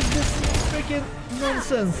stop with this freaking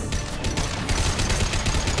nonsense?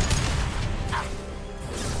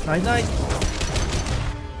 Night.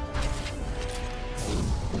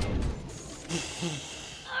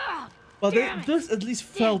 But this at least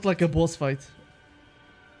felt like a boss fight.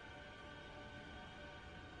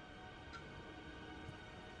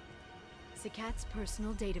 Sakat's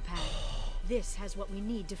personal data pad. This has what we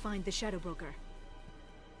need to find the Shadow Broker.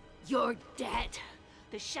 You're dead.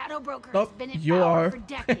 The Shadow Broker Nope, has been in you power are. for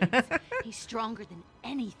decades. He's stronger than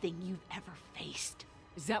anything you've ever faced.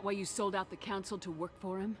 Is that why you sold out the council to work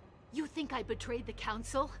for him? You think I betrayed the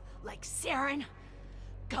council? Like Saren?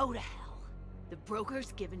 Go to hell. The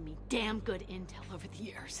broker's given me damn good intel over the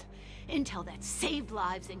years. Intel that saved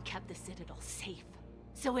lives and kept the Citadel safe.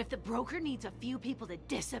 So if the broker needs a few people to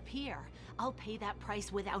disappear, I'll pay that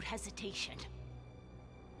price without hesitation.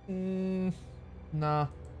 Nah.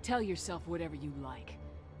 Tell yourself whatever you like.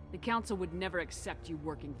 The Council would never accept you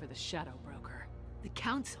working for the Shadow Broker. The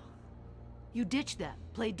Council? You ditched them,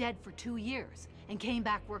 played dead for 2 years, and came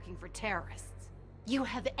back working for terrorists. You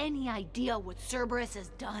have any idea what Cerberus has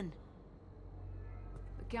done?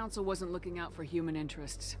 The Council wasn't looking out for human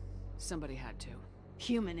interests. Somebody had to.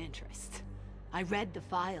 Human interests? I read the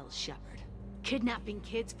files, Shepard. Kidnapping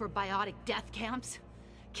kids for biotic death camps?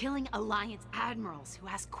 Killing Alliance admirals who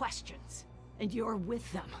ask questions. And you're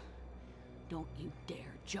with them. Don't you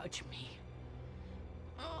dare judge me.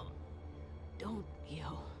 Don't you?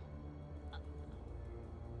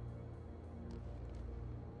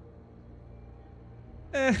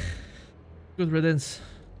 Good riddance.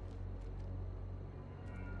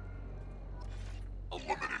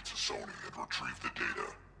 Eliminate Sony and retrieve the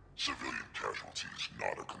data. Civilian casualties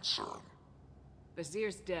not a concern.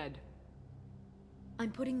 Vizier's dead.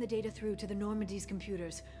 I'm putting the data through to the Normandy's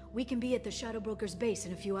computers. We can be at the Shadow Broker's base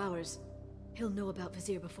in a few hours. He'll know about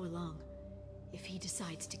Vizier before long. If he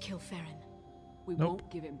decides to kill Farron. We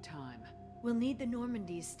won't give him time. We'll need the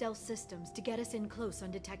Normandy's stealth systems to get us in close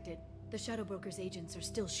undetected. The Shadow Broker's agents are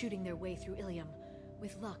still shooting their way through Ilium.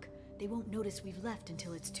 With luck, they won't notice we've left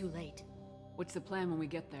until it's too late. What's the plan when we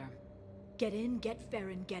get there? Get in, get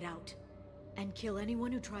Farron, get out. And kill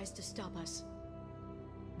anyone who tries to stop us.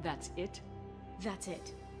 That's it? That's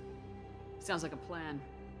it. Sounds like a plan.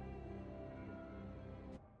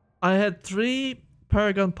 I had 3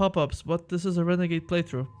 Paragon pop-ups, but this is a Renegade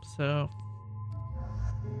playthrough, so...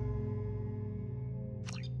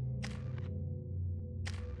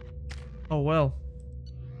 Oh well.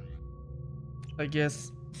 I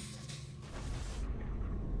guess.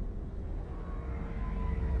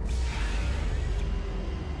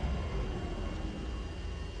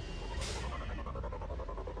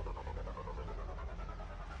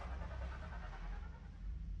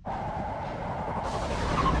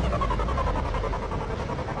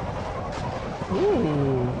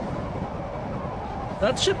 Ooh.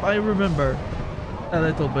 That ship I remember a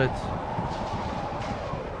little bit.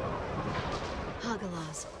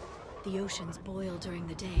 Hagalaz. The oceans boil during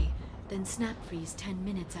the day, then snap freeze 10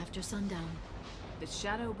 minutes after sundown. The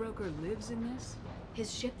Shadow Broker lives in this?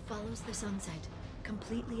 His ship follows the sunset,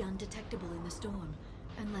 completely undetectable in the storm,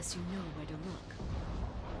 unless you know where to look.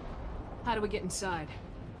 How do we get inside?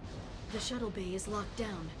 The shuttle bay is locked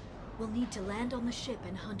down. We'll need to land on the ship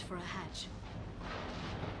and hunt for a hatch.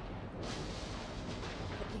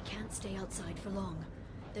 But we can't stay outside for long.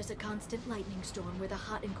 There's a constant lightning storm where the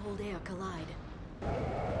hot and cold air collide.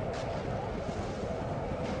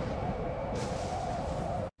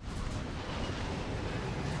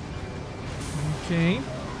 Okay.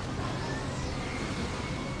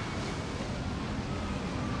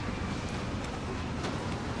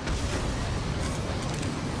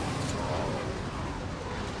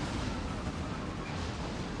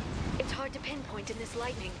 It's hard to pinpoint in this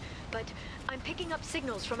lightning, but I'm picking up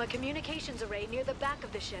signals from a communications array near the back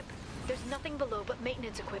of the ship. There's nothing below but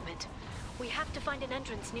maintenance equipment. We have to find an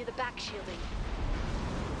entrance near the back shielding.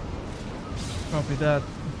 Copy that.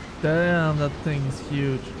 Damn, that thing is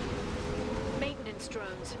huge. Maintenance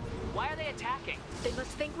drones. Why are they attacking? They must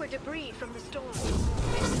think we're debris from the storm.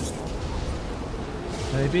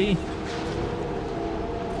 Maybe.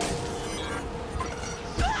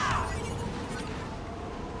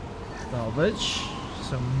 Salvage.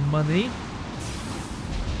 Some money.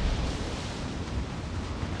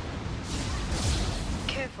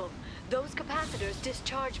 Careful. Those capacitors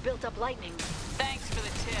discharge built-up lightning. Thanks for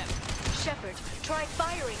the tip. Shepard, try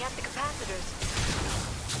firing at the capacitors.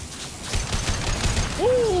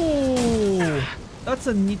 Ooh! That's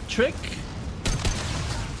a neat trick.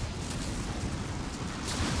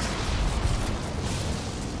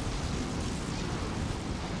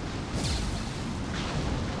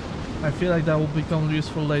 I feel like that will become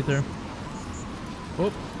useful later.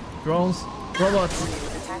 Oh, drones, robots.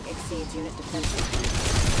 Attack exceeds unit defense.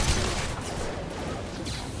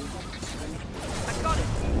 I got it.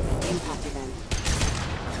 Impact event.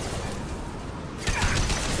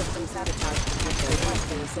 System sabotage detected.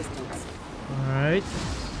 Requesting assistance. Alright.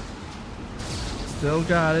 Still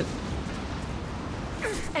got it.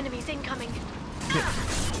 Enemies incoming. Yeah.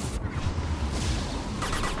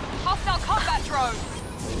 Hostile combat drone.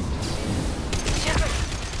 Shepard,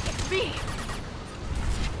 it's me.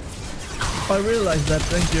 I realized that,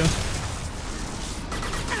 thank you.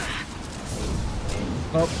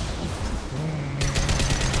 Oh.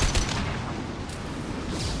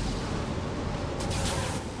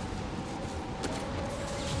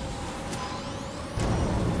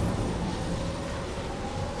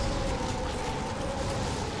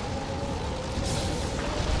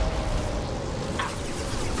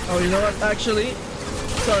 Oh, you know what? Actually,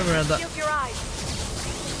 sorry, Miranda. Shield your eyes.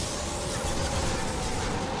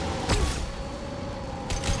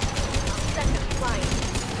 Set them flying.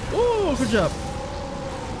 Oh, good job.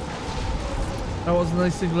 That was a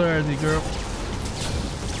nice singularity, girl.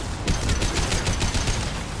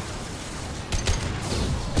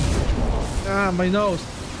 Ah, my nose.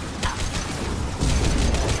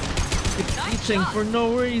 It's itching for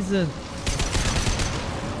no reason.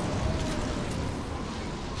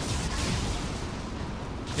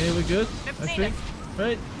 Okay, we good? I think.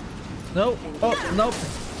 Right? No. Oh, nope.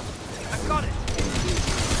 I got it.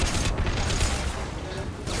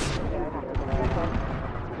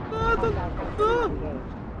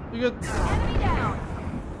 We good.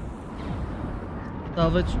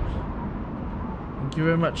 Salvage. Thank you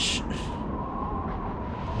very much.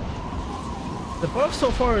 The path so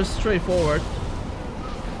far is straightforward.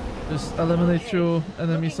 Just eliminate through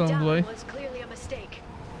enemies along the way. Was clearly a mistake.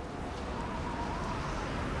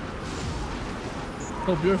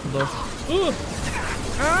 So beautiful though. Ooh!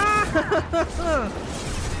 Ah!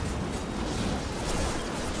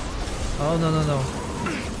 Oh no no no.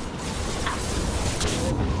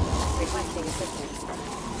 Requesting assistance.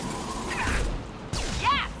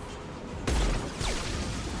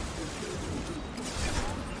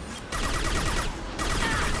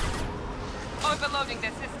 Overloading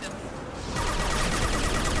their systems.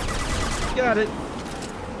 Got it.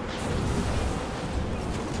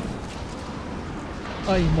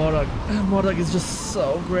 Ay, Morag. Morag is just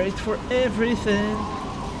so great for everything.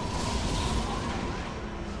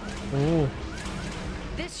 Oh.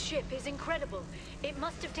 This ship is incredible. It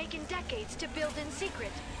must have taken decades to build in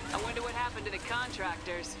secret. I wonder what happened to the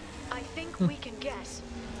contractors. I think we can guess.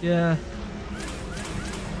 Yeah.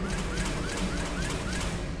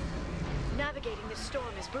 Navigating this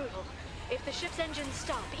storm is brutal. If the ship's engines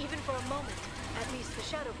stop, even for a moment, at least the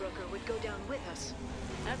Shadow Broker would go down with us.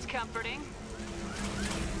 That's comforting.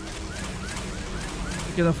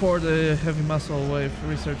 You can afford a heavy muscle wave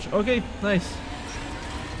research. Okay, nice.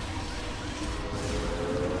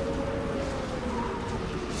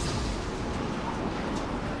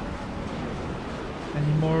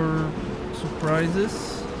 Any more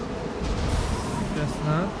surprises? Guess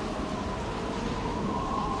not.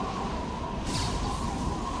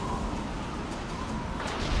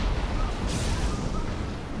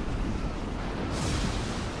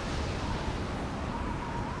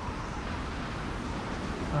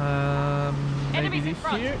 Maybe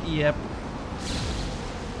here? Yep.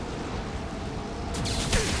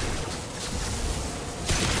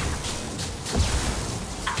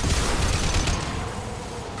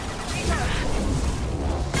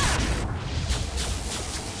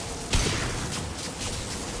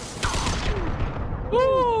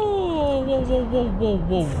 Whoa! Whoa! Whoa! Whoa!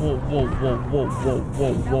 Whoa! Whoa! Whoa! Whoa! Whoa!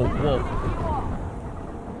 Whoa! Whoa! Whoa! Whoa!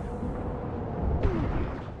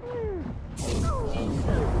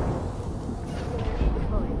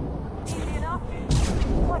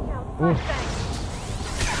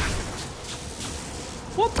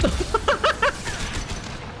 What the?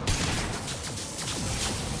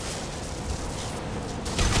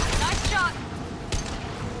 Nice shot.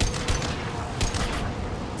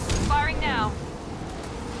 Firing now.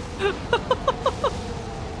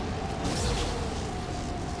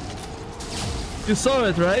 You saw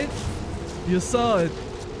it, right? You saw it.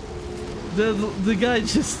 The guy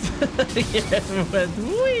just yeah, went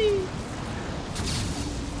wee.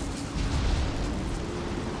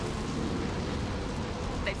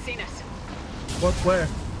 What? Where?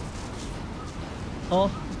 Oh.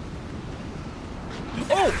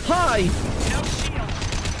 Oh, hi! No shield.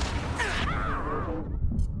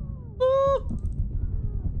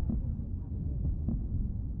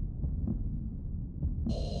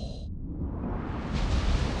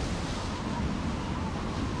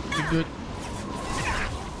 You're good.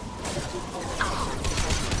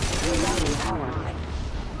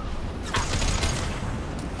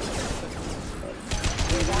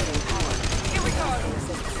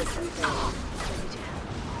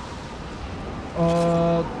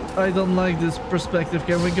 I don't like this perspective.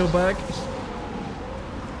 Can we go back?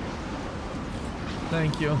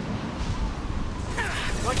 Thank you.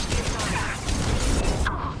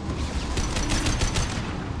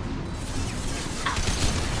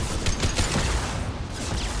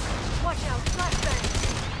 Watch out,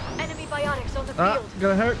 flashbang. Enemy biotics on the field.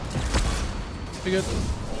 Gonna hurt. Be good.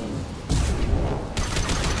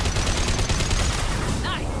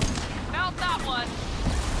 Nice. Found that one.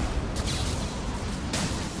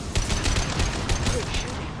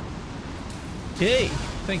 Okay,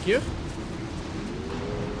 thank you.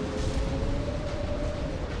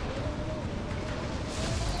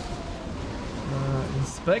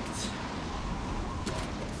 Respect.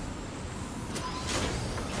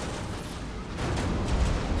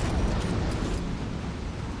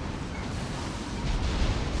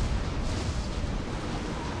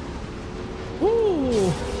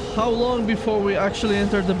 Ooh, how long before we actually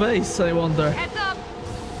enter the base, I wonder? Heads up.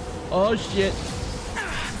 Oh shit.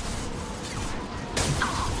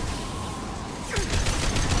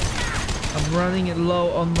 I'm running it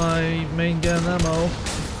low on my main gun ammo.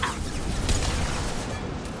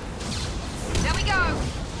 There we go.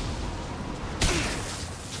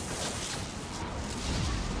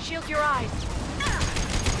 Shield your eyes.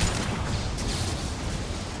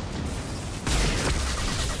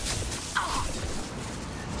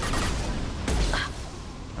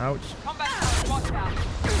 Ouch. Combat zone, watch out.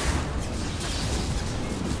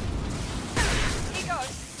 He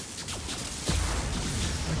goes.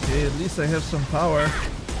 Okay, at least I have some power.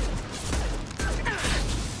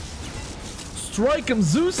 Strike him,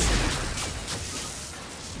 Zeus!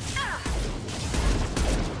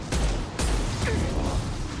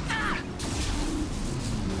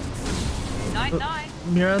 Night.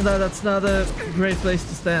 Miranda, that's not a great place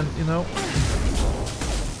to stand, you know?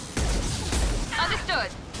 Understood.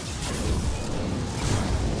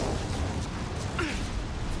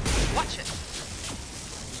 Watch it.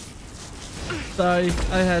 Sorry,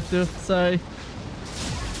 I had to. Sorry.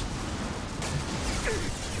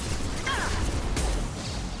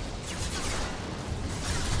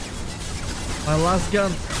 My last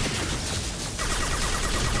gun.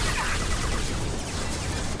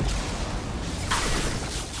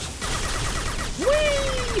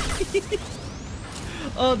 Whee!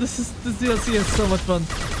 Oh, this DLC is so much fun.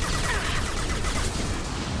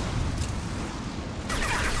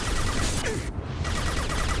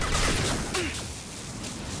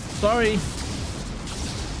 Sorry.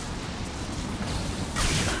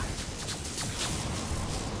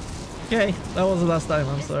 Okay, that was the last time.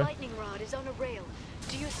 I'm sorry. This lightning rod is on a rail.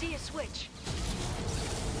 Do you see a switch?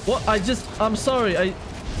 What? I'm sorry.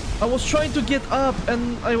 I was trying to get up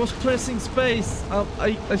and I was pressing space.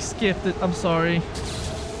 I skipped it. I'm sorry.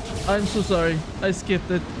 I'm so sorry. I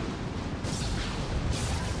skipped it.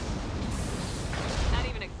 Not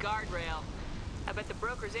even a guardrail. I bet the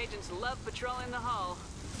broker's agents love patrolling the hull.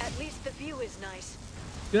 At least the view is nice.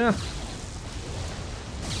 Yeah.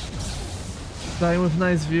 Dying with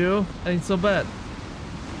nice view ain't so bad.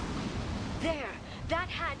 There. That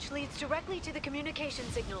hatch leads directly to the communication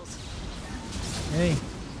signals. Hey.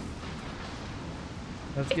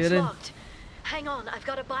 Let's It's get in. locked. Hang on, I've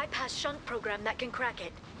got a bypass shunt program that can crack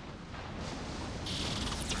it.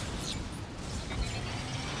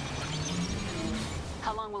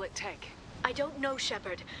 How long will it take? I don't know,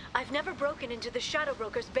 Shepard. I've never broken into the Shadow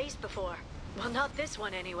Broker's base before. Well, not this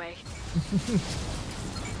one anyway.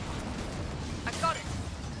 I got it.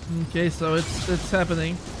 Okay, so it's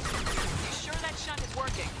happening. You sure that shunt is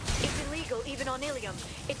working? It's illegal even on Ilium.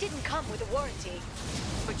 It didn't come with a warranty.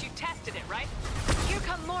 But you tested it, right? Here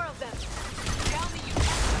come more of them. Tell me you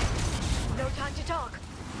tested it. No time to talk.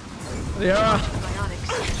 Yeah.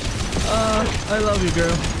 I love you,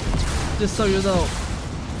 girl. Just so you know.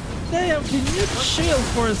 Damn, can you chill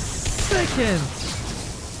for a second?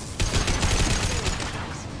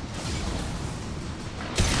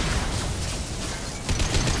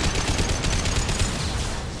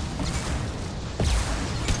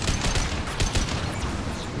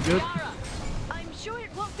 Good. I'm sure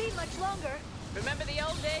it won't be much longer. Remember the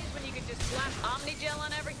old days when you could just slap Omnigel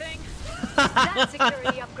on everything? That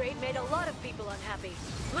security upgrade made a lot of people unhappy.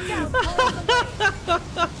 Look out, pull on the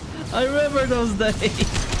way. I remember those days.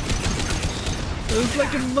 It was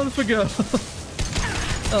like a month ago.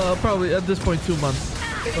 Probably at this point 2 months.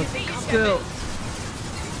 But still.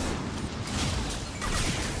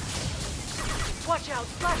 Watch out,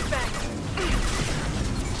 flashbang.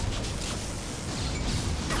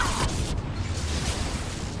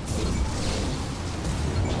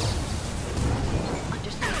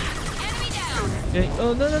 Okay.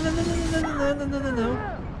 Oh no.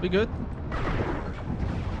 We good?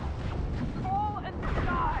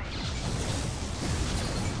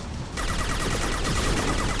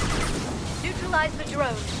 Neutralize the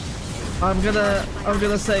drone. I'm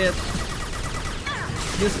gonna say it.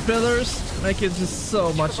 These pillars make it just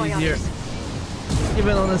so much easier.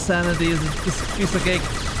 Even on the sanity is just a piece of cake.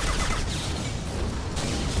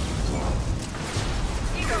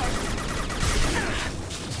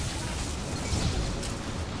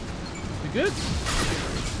 You good?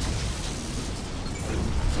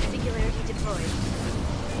 Singularity deployed.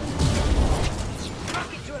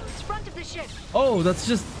 Rocket drones, front of the ship. Oh, that's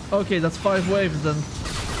just okay. That's 5 waves then.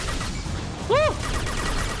 Woo!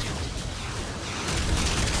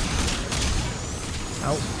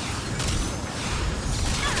 Ow.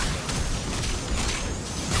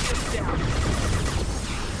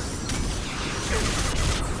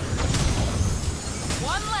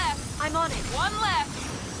 One left. I'm on it. One left.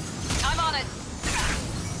 I'm on it.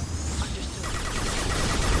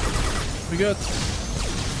 We good.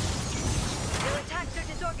 Their attacks are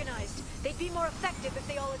disorganized. They'd be more effective if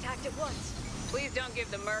they all attacked at once. Please don't give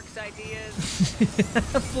the mercs ideas.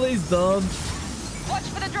 Please don't. Watch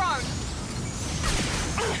for the drone.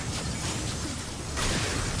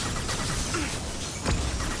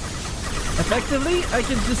 Effectively, I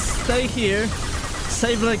can just stay here,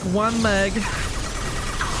 save like 1 mag,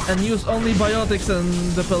 and use only biotics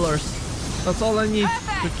and the pillars. That's all I need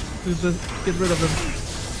to get rid of them.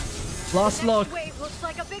 Last lock. The next wave looks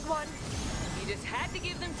like a big one. You just had to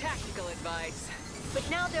give them tactical advice. But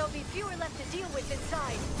now there'll be fewer left to deal with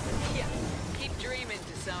inside. Yeah, keep dreaming,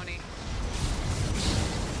 Sony.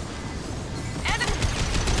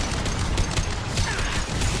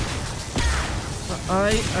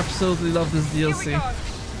 I absolutely love this DLC.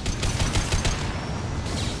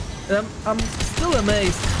 I'm still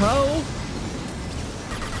amazed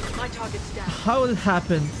My target's down. how it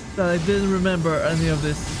happened that I didn't remember any of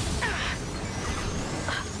this.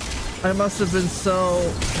 I must have been so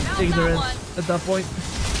ignorant at that point.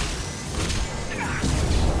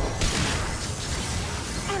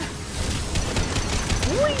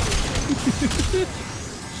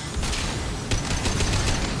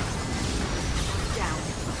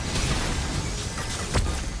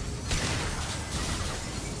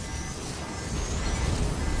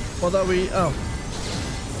 What are we? Oh.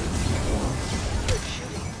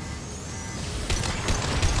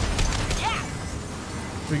 Yeah.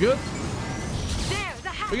 We good? There, the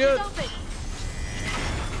hatch We good? is open.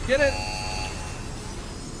 Get it!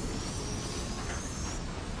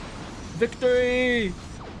 Victory!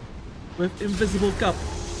 With invisible cup.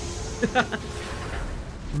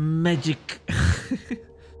 Magic.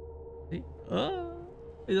 Oh,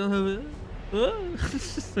 I don't have it. Oh.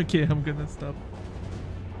 Okay, I'm gonna stop.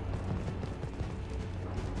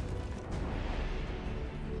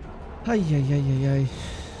 Ay, ay, ay, ay, ay.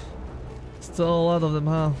 Still a lot of them,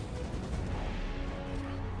 huh?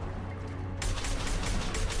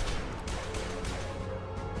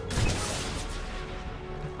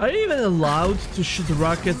 Are you even allowed to shoot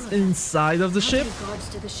rockets inside of the ship? How many guards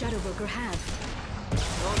do the Shadow Broker have?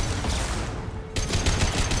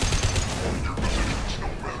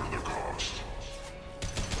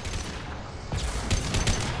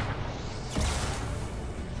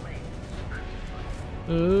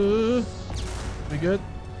 We good?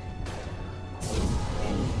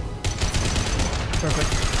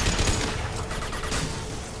 Perfect.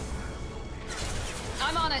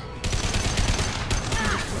 I'm on it.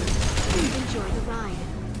 Enjoy the ride.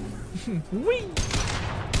 Whee!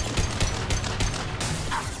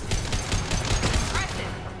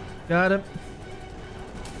 Got him.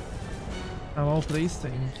 I'm all pleased,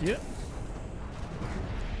 thank you.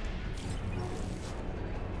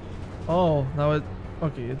 Oh, now it...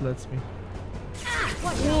 Okay, it lets me.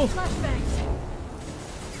 Watch out, flashbangs.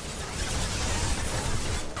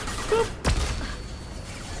 Boop.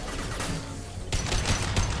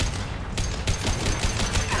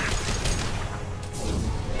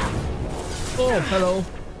 Oh, hello.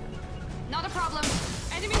 Not a problem.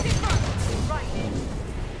 Enemies in front. Right.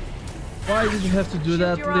 Why did you have to do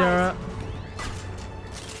that, Liara?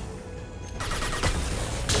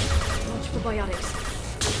 Watch for biotics.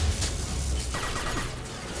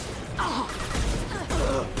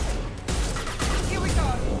 Here we go.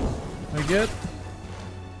 We good?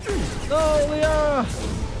 No, Liara!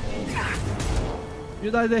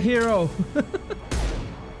 You died a hero.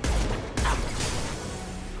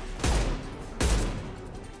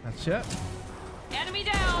 Gotcha. Enemy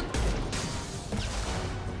down.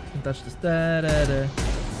 Can touch this. Da da da.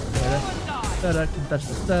 Da da. Can touch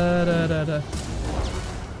this. Da da da da.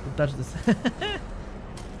 Can touch this.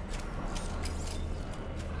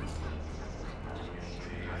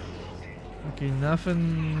 Okay,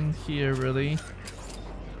 nothing here really.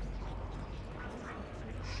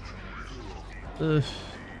 Ugh,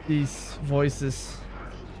 these voices.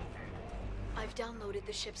 I've downloaded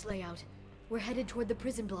the ship's layout. We're headed toward the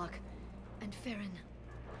prison block. And Farron.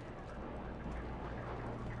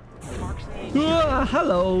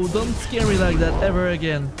 Hello, don't scare me like that ever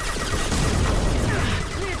again.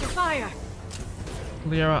 Clear to fire.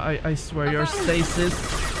 Liara, I swear your stasis.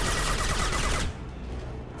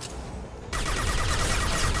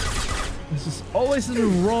 This is always in the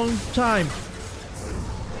wrong time.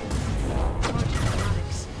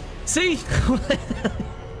 See?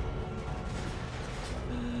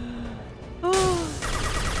 Oh.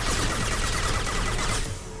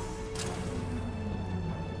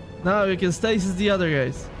 Now you can stasis the other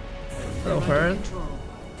guys. Hello, Farron.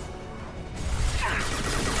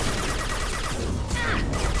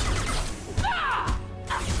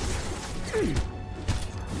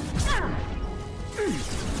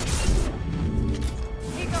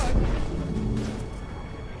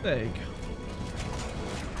 There you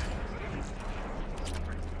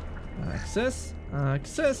go. Access.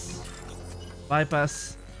 Access.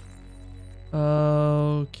 Bypass.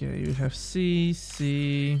 Okay, you have C.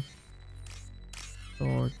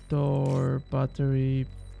 Door, battery.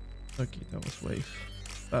 Okay, that was wave.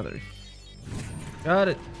 Battery. Got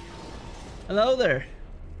it. Hello there.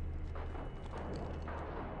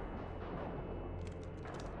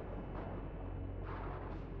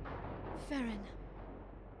 Farron.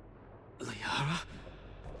 Liara?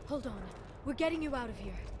 Hold on. We're getting you out of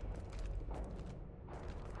here.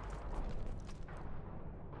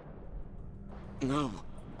 No.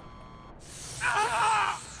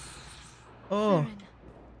 Oh.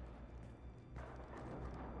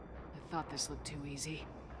 I thought this looked too easy.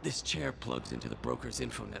 This chair plugs into the broker's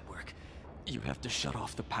info network. You have to shut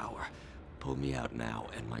off the power. Pull me out now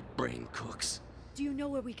and my brain cooks. Do you know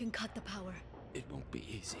where we can cut the power? It won't be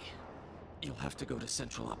easy. You'll have to go to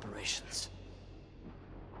Central Operations.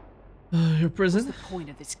 Your prison? What's the point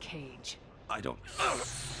of this cage? I don't...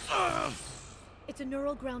 It's a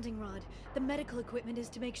neural grounding rod. The medical equipment is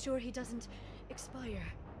to make sure he doesn't expire.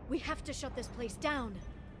 We have to shut this place down.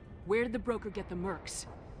 Where did the broker get the mercs?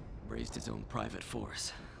 Raised his own private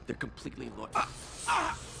force. They're completely loyal.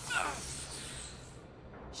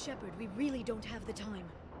 Shepard, we really don't have the time.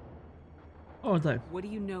 Oh, no. What do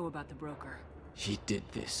you know about the broker? He did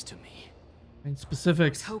this to me. In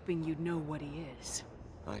specifics. I was hoping you'd know what he is.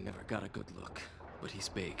 I never got a good look, but he's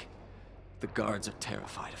big. The guards are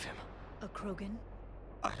terrified of him. A Krogan?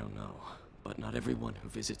 I don't know, but not everyone who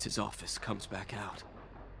visits his office comes back out.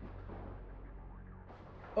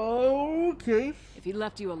 Okay. If he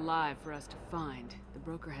left you alive for us to find, the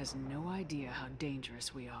broker has no idea how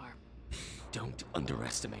dangerous we are. Don't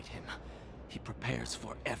underestimate him. He prepares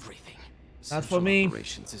for everything. Not for me.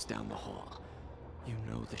 Operations is down the hall. You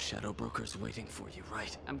know the Shadow Broker's waiting for you,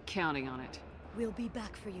 right? I'm counting on it. We'll be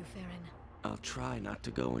back for you, Farron. I'll try not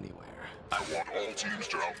to go anywhere. I want all teams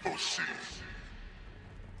to outpost C.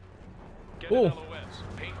 Get an LOS.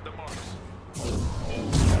 Paint the marks.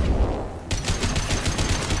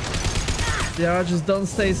 Yeah, just don't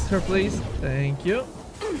stasis her, please. Thank you.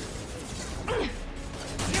 Here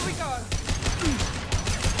we go.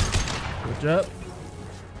 Good job.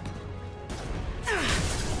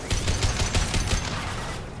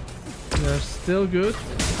 You're still good.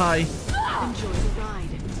 Hi. Enjoy the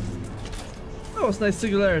ride. That was nice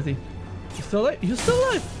singularity. You still alive? You still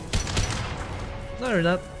alive? No, you're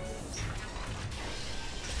not.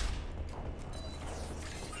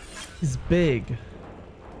 He's big.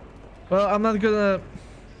 Well, I'm not gonna...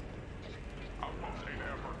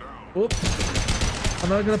 Oops. I'm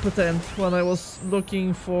not gonna pretend. When I was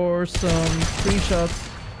looking for some screenshots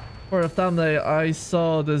for a thumbnail, I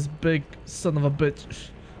saw this big son of a bitch.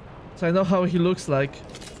 So I know how he looks like.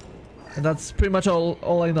 And that's pretty much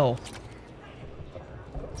all I know.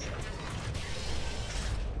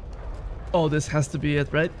 Oh, this has to be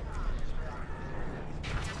it, right?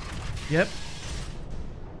 Yep.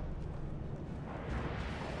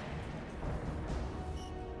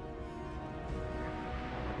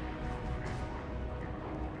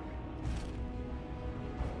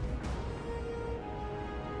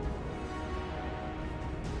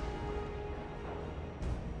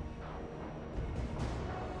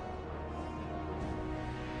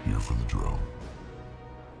 Here for the drill.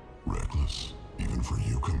 Reckless, even for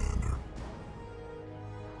you, Commander.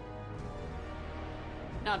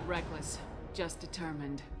 Not reckless, just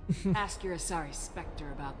determined. Ask your Asari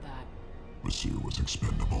Spectre about that. Vasir was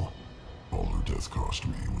expendable. All her death cost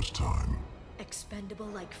me was time. Expendable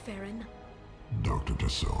like Farron? Dr.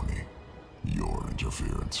 Tassoni, your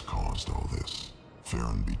interference caused all this.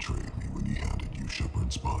 Farron betrayed me when he handed you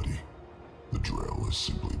Shepard's body. The Drell is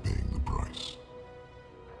simply paying the price.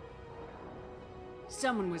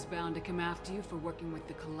 Someone was bound to come after you for working with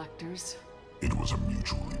the Collectors. It was a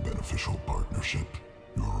mutually beneficial partnership.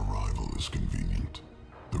 Your arrival is convenient.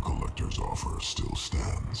 The Collector's offer still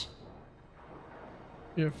stands.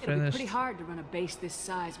 You're It'll be finished. pretty hard to run a base this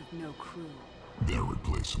size with no crew. They're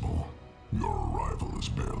replaceable. Your arrival is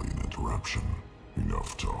barely an interruption.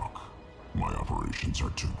 Enough talk. My operations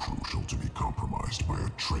are too crucial to be compromised by a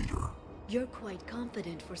traitor. You're quite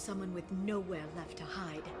confident for someone with nowhere left to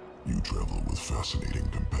hide. You travel with fascinating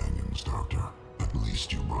companions, Doctor. At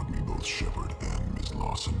least you brought me both Shepard and Ms.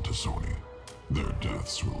 Lawson Tassoni. Their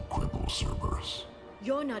deaths will cripple Cerberus.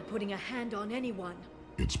 You're not putting a hand on anyone.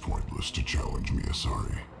 It's pointless to challenge me,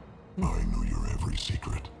 Asari. I know your every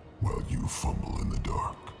secret, while you fumble in the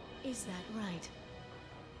dark. Is that right?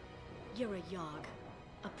 You're a Yogg,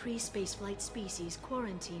 a pre-spaceflight species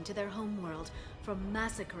quarantined to their homeworld from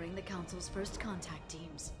massacring the Council's first contact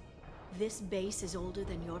teams. This base is older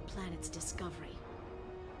than your planet's discovery,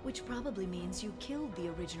 which probably means you killed the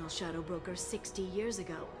original Shadow Broker 60 years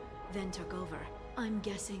ago, then took over. I'm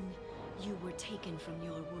guessing you were taken from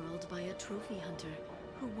your world by a trophy hunter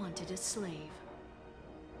who wanted a slave.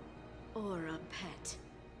 Or a pet.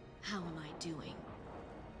 How am I doing?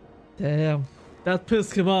 Damn, that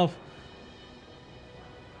pissed him off.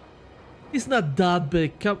 He's not that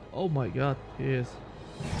big. Come, oh my god, he is.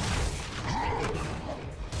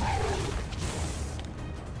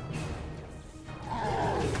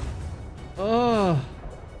 Oh.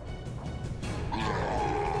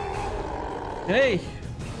 Hey.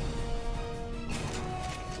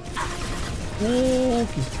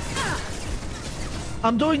 Okay.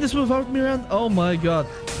 I'm doing this without Miranda. Oh my god.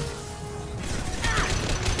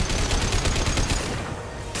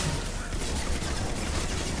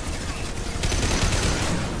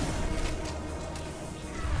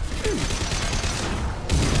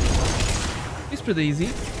 It's pretty easy.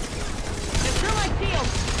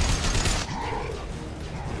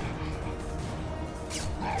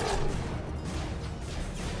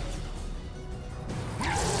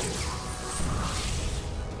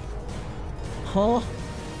 Huh?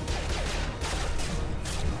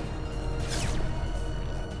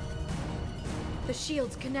 The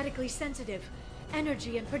shield's kinetically sensitive.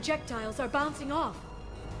 Energy and projectiles are bouncing off.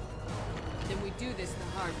 Then we do this the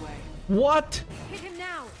hard way. What? Hit him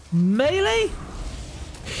now! Melee?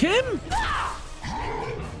 Him?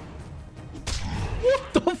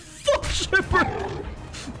 What the fuck, Shepard?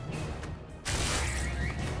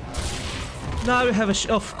 Now you have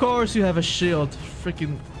a of course you have a shield.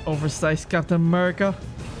 Freaking oversized Captain America.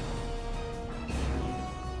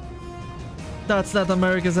 That's not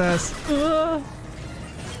America's ass.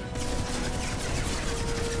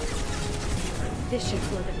 This should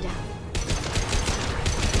slow them down.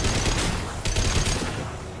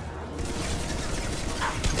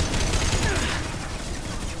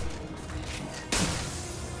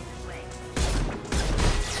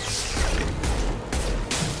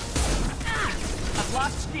 I've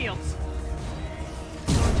lost shields.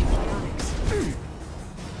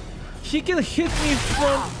 He can hit me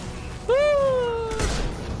from.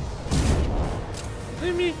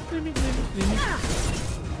 Leave me.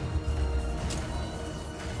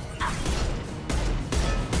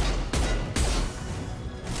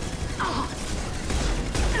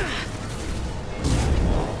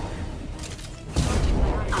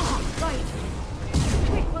 Right.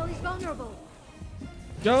 Quick, while he's vulnerable.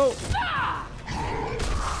 Go.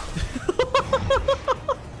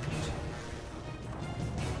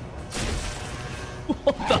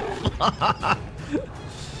 What the fuck?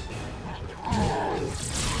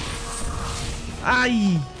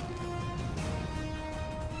 Aye.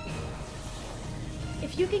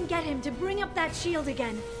 If you can get him to bring up that shield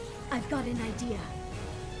again, I've got an idea.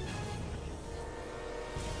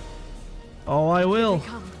 Oh, I will. Here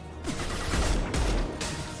they come.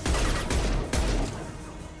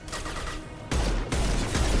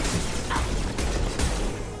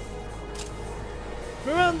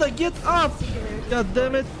 Miranda, get up! God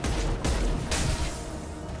damn it!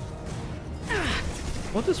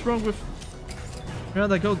 What is wrong with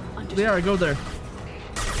Miranda? Go there, go there.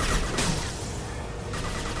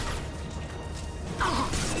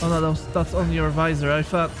 Oh no, that's on your visor. I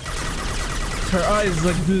thought her eyes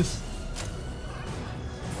like this.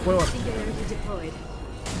 Wait, what? Singularity deployed.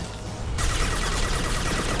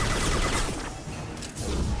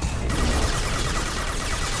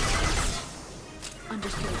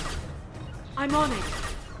 Understood. I'm on it.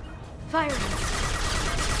 Firing.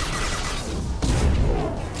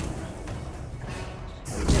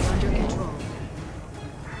 They're under control.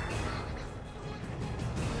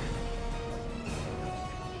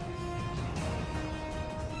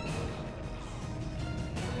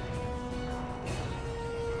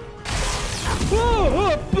 Whoa!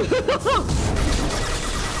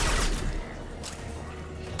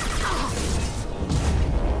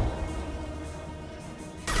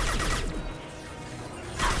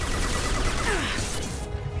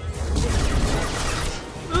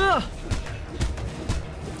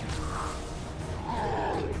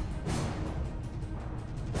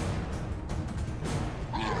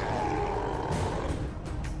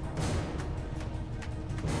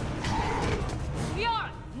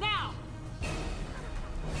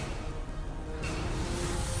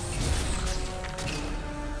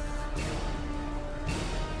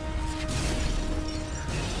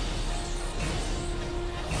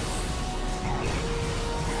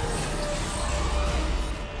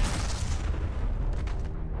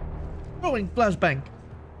 throwing flashbang.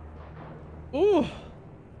 Ooh,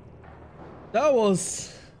 that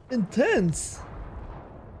was intense,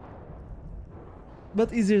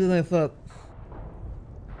 but easier than I thought.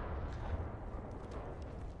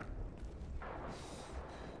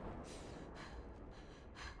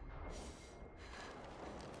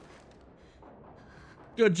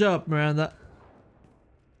 Good job, Miranda.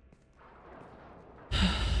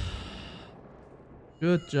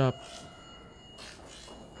 Good job.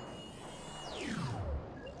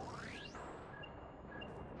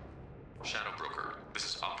 Shadow Broker, this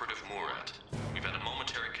is Operative Murat. We've had a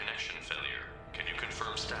momentary connection failure. Can you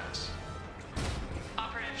confirm status?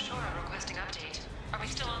 Operative Shora requesting update. Are we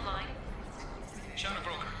still online? Shadow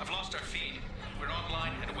Broker, I've lost our feed. We're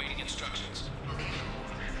online and awaiting instructions.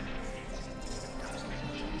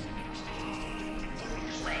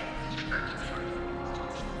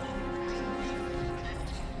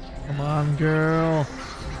 Come on, girl.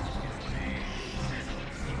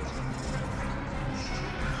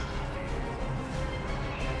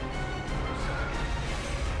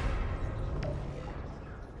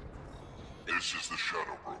 This is the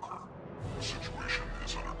Shadow Broker. The situation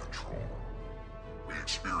is under control. We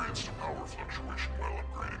experienced a power fluctuation while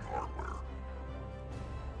upgrading hardware.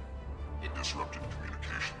 It disrupted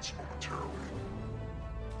communications momentarily.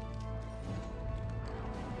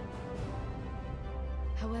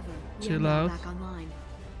 However, we are Chill now out. back online.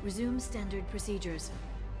 Resume standard procedures.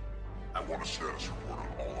 I want a status report on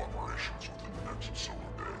all operations within the next solar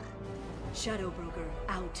day. Shadow Broker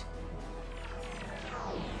out.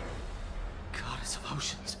 Goddess of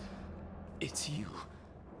Oceans, it's you.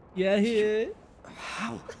 Yeah, he.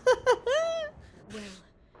 How? Well,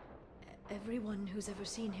 everyone who's ever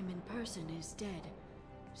seen him in person is dead.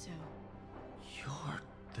 So, You're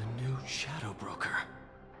the new Shadow Broker.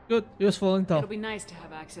 Good, useful intel. It'll be nice to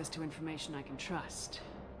have access to information I can trust,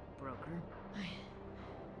 broker.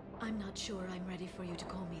 I'm not sure I'm ready for you to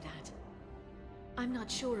call me that. I'm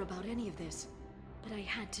not sure about any of this, but I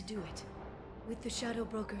had to do it. With the Shadow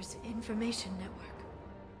Broker's information network,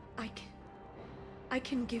 I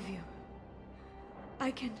can give you.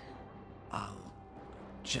 I can. I'll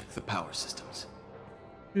check the power systems.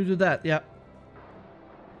 You do that, yeah.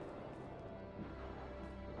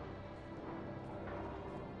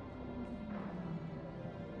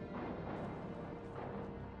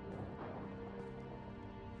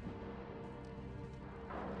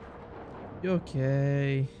 You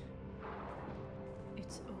okay?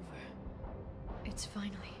 It's over. It's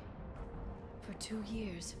finally. For 2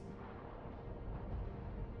 years.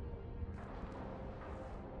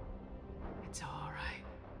 It's all right.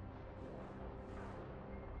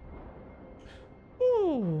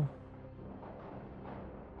 Ooh.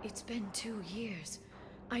 It's been 2 years.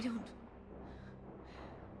 I don't...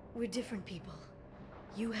 We're different people.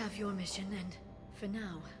 You have your mission, and for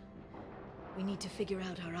now, we need to figure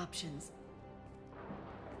out our options.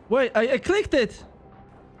 Wait, I clicked it!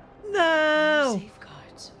 No!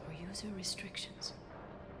 Safeguards or user restrictions.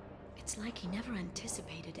 It's like he never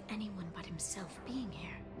anticipated anyone but himself being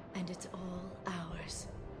here. And it's all ours.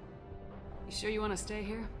 You sure you want to stay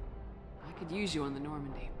here? I could use you on the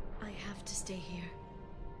Normandy. I have to stay here.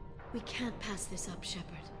 We can't pass this up,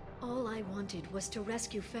 Shepard. All I wanted was to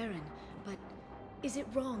rescue Farron, but is it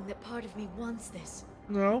wrong that part of me wants this?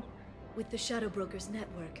 No. With the Shadow Broker's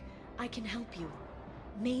network, I can help you.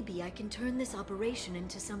 Maybe I can turn this operation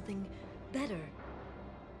into something better.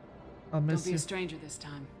 I'll miss Don't be you. a stranger this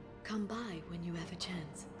time. Come by when you have a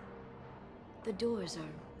chance. The doors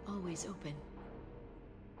are always open.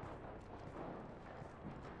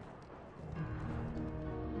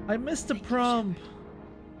 I missed the prompt.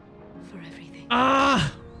 For everything.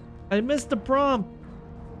 Ah! I missed the prompt.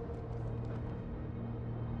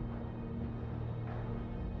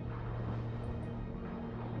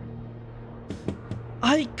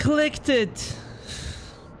 I clicked it.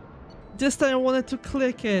 This time I wanted to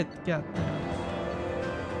click it. God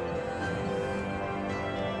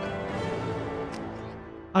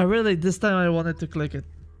damn. This time I wanted to click it.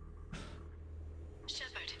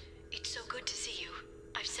 Shepard, it's so good to see you.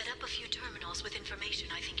 I've set up a few terminals with information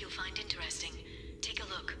I think you'll find interesting. Take a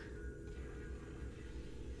look.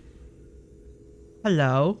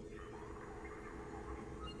 Hello.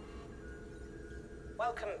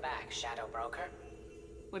 Welcome back, Shadow Broker.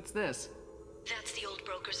 What's this? That's the old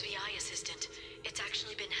broker's VI assistant. It's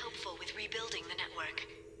actually been helpful with rebuilding the network.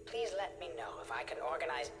 Please let me know if I can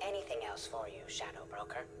organize anything else for you, Shadow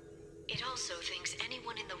Broker. It also thinks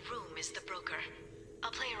anyone in the room is the broker.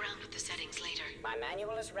 I'll play around with the settings later. My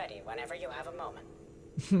manual is ready whenever you have a moment.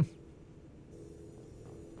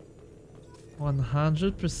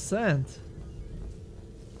 100%.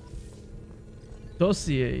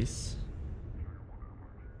 Dossiers.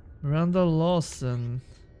 Miranda Lawson.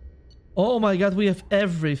 Oh my god, we have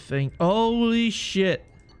everything. Holy shit.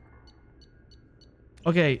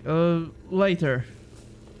 Okay, later.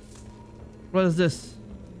 What is this?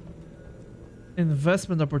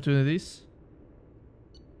 Investment opportunities.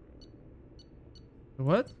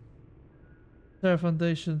 What? Terra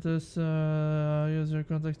Foundation, this user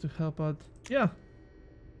contact to help out. Yeah.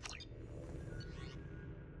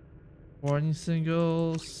 Warning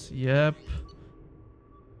singles. Yep.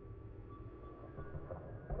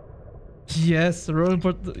 Yes, road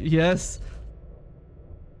import. Yes.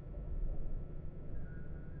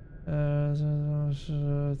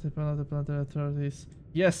 The planetary authorities.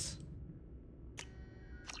 Yes.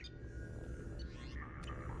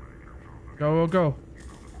 Go, go, go.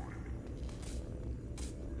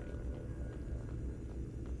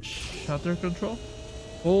 Shutter control.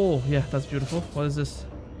 Oh, yeah, that's beautiful. What is this?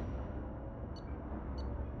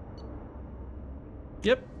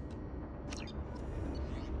 Yep.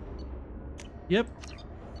 Yep.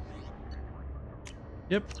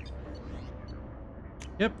 Yep.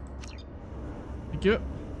 Yep. Thank you.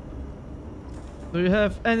 Do you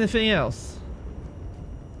have anything else?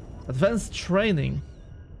 Advanced training.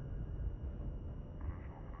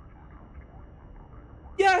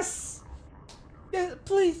 Yes! Yeah,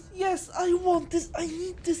 please. Yes, I want this. I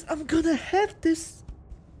need this. I'm gonna have this.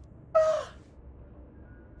 Ah.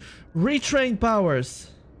 Retrain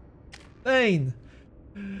powers. Bane.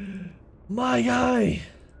 My guy.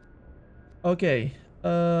 Okay.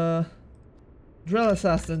 Drill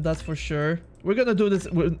assassin, that's for sure. We're gonna do this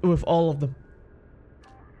with all of them.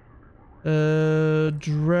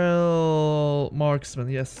 Drill marksman,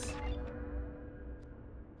 yes.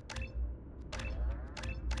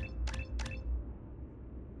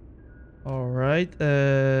 Alright,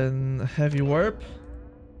 and heavy warp.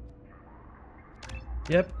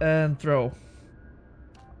 Yep, and throw.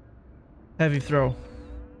 Heavy throw.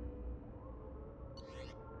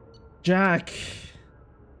 Jack.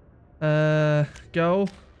 Go.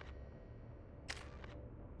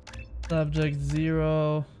 Subject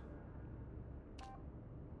 0.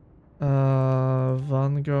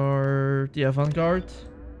 Vanguard. Yeah, Vanguard.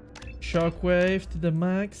 Shockwave to the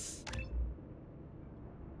max.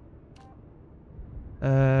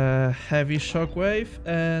 Heavy shockwave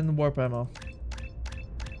and warp ammo.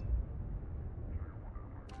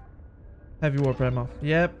 Heavy warp ammo.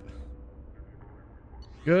 Yep.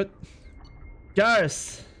 Good.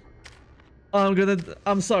 Garrus.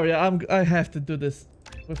 I'm sorry. I have to do this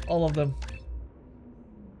with all of them.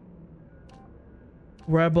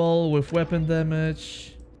 Rebel with weapon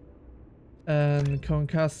damage and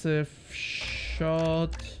concussive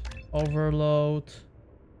shot, overload,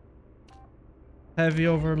 heavy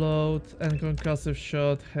overload, and concussive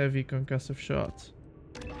shot, heavy concussive shot.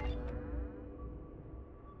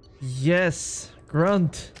 Yes,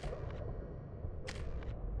 grunt.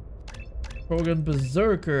 Paragon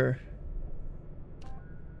berserker.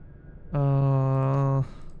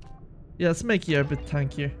 Yeah, let's make you a bit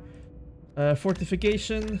tankier.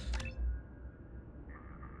 Fortification.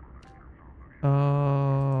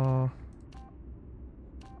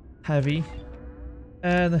 Heavy.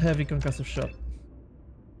 And a heavy concussive shot.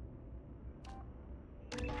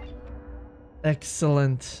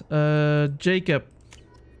 Excellent. Jacob.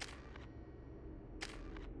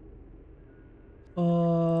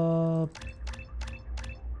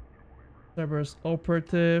 Cerberus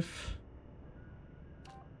operative.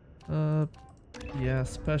 Yeah,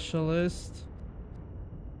 specialist.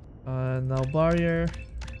 Now barrier.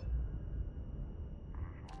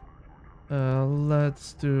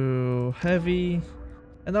 Let's do heavy.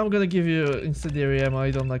 And I'm gonna give you incendiary ammo.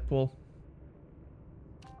 I don't like pull.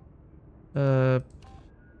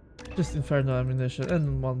 Just inferno ammunition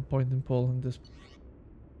and 1 point in pull in this.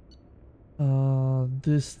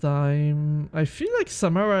 This time I feel like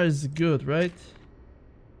Samara is good, right?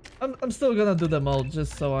 I'm still gonna do them all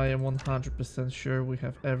just so I am 100% sure we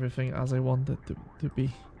have everything as I want it to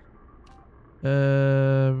be.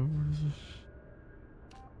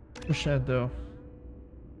 Crescendo.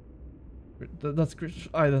 That's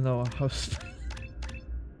I don't know how.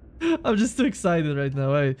 I'm just too excited right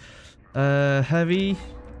now. Heavy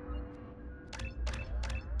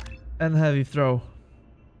and heavy throw.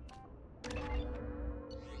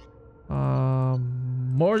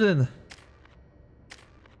 Morden.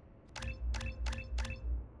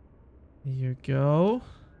 Here you go.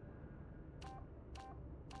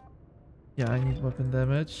 Yeah, I need weapon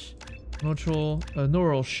damage.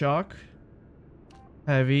 Neural shock.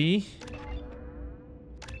 Heavy.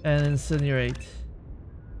 And incinerate.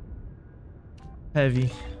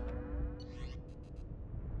 Heavy.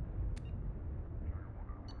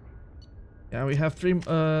 Yeah, we have three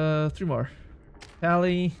more.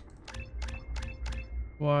 Tally.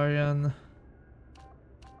 Guardian.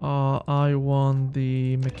 I want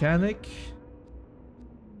the mechanic.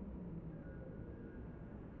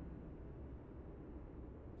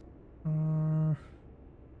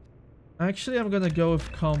 Actually, I'm gonna go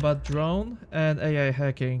with combat drone and AI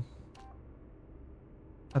hacking.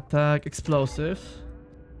 Attack explosive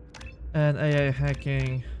and AI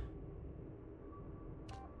hacking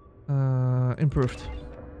improved.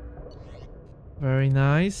 Very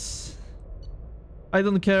nice. I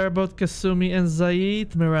don't care about Kasumi and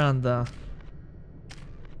Zaid. Miranda.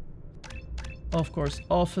 Of course,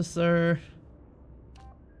 officer.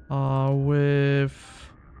 With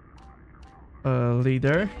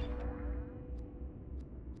leader.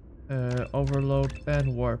 Overload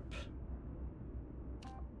and warp.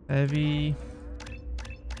 Heavy.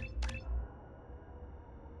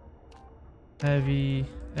 Heavy.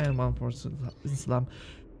 And 1% Islam.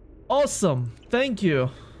 Awesome! Thank you!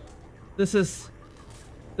 This is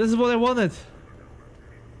what I wanted!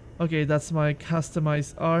 Okay, that's my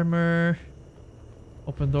customized armor.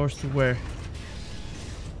 Open doors to where?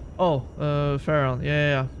 Oh, Paragon.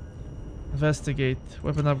 Yeah. Investigate.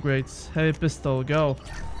 Weapon upgrades. Heavy pistol. Go.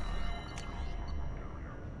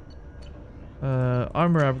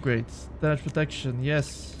 Armor upgrades. Damage protection.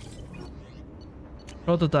 Yes.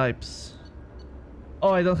 Prototypes. Oh,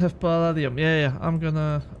 I don't have palladium. Yeah. I'm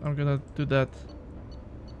gonna do that.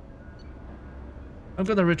 I'm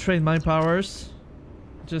gonna retrain my powers,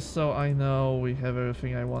 just so I know we have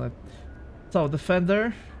everything I wanted. So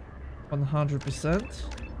defender,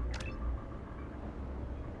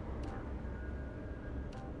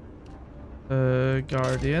 100%.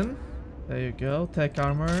 Guardian. There you go. Tech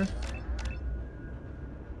armor.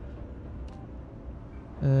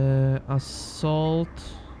 Assault.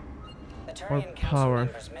 Or power.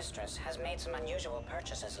 Mistress has made some unusual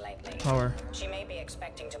purchases lately. Power. She may be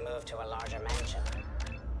expecting to move to a larger mansion.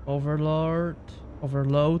 Overload.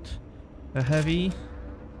 A heavy.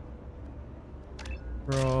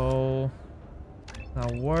 Bro. Now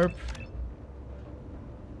warp.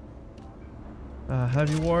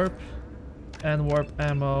 Heavy warp. And warp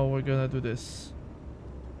ammo. We're gonna do this.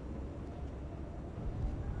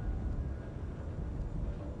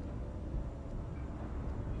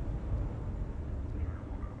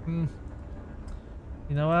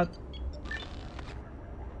 You know what?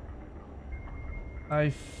 I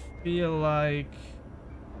feel like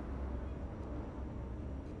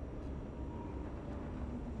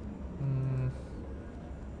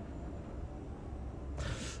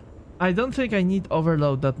I don't think I need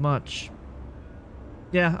overload that much.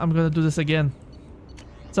 Yeah, I'm gonna do this again.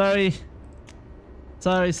 Sorry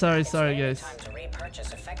guys. Time to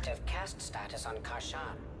repurchase effective cast status on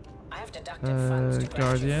Karshan. I have deducted funds to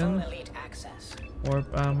grant you full elite access. Warp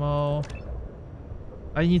ammo.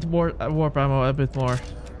 I need more warp ammo a bit more.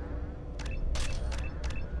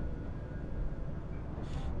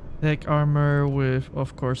 Tech armor with,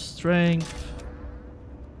 of course, strength.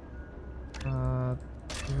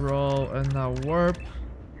 Roll and now warp.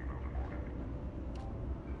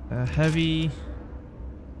 Heavy.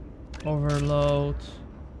 Overload.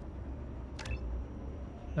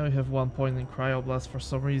 Now we have 1 point in cryoblast for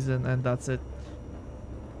some reason, and that's it.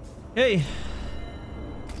 Hey!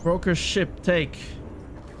 Broker ship, take.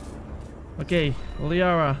 Okay,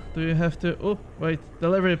 Liara, do you have to... Oh, wait,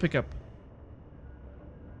 delivery pickup.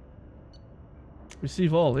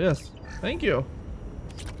 Receive all, yes. Thank you.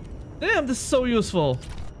 Damn, this is so useful.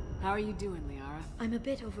 How are you doing, Liara? I'm a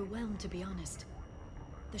bit overwhelmed, to be honest.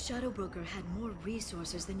 The Shadow Broker had more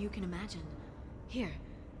resources than you can imagine. Here,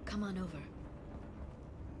 come on over.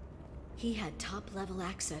 He had top-level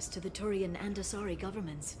access to the Turian and Asari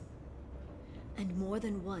governments. And more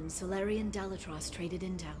than one Solarian Dalatros traded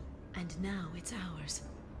intel. And now it's ours.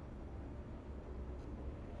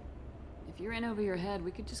 If you're in over your head,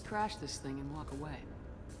 we could just crash this thing and walk away.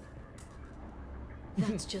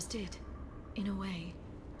 That's just it. In a way,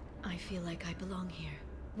 I feel like I belong here.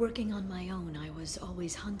 Working on my own, I was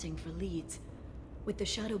always hunting for leads. With the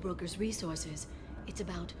Shadow Broker's resources, it's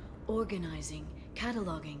about organizing,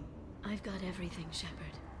 cataloging. I've got everything,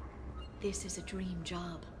 Shepard. This is a dream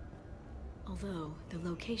job. Although, the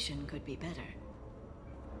location could be better.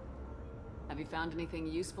 Have you found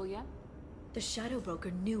anything useful yet? The Shadow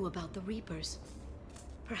Broker knew about the Reapers.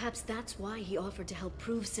 Perhaps that's why he offered to help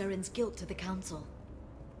prove Saren's guilt to the Council.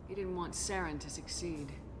 He didn't want Saren to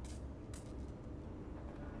succeed.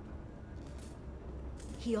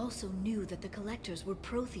 He also knew that the Collectors were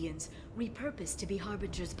Protheans, repurposed to be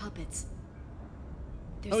Harbinger's puppets.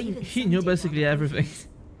 There's Oh, even he some knew data basically on everything. Protheans.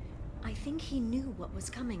 I think he knew what was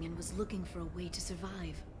coming and was looking for a way to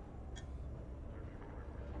survive.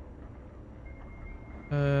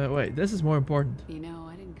 Wait, this is more important. You know,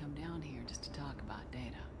 I didn't come down here just to talk about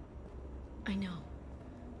data. I know.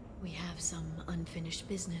 We have some unfinished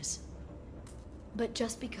business. But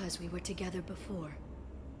just because we were together before,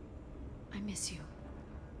 I miss you.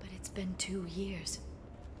 But it's been 2 years.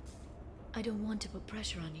 I don't want to put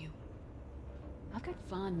pressure on you. I've got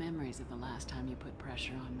fond memories of the last time you put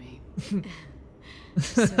pressure on me.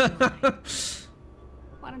 So do I.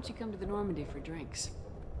 Why don't you come to the Normandy for drinks?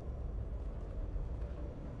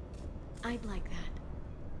 I'd like that.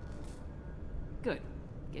 Good.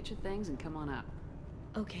 Get your things and come on up.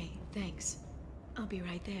 Okay, thanks. I'll be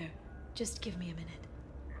right there. Just give me a minute.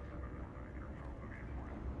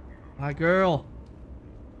 My girl.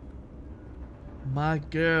 My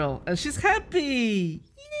girl. And she's happy!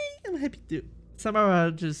 Yay! I'm happy too.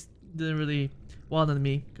 Samara just didn't really want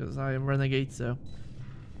me because I am Renegade, so.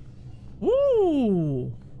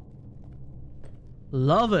 Woo!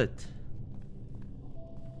 Love it.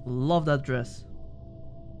 Love that dress.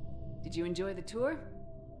 Did you enjoy the tour?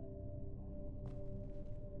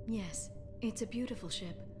 Yes, it's a beautiful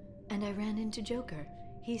ship. And I ran into Joker.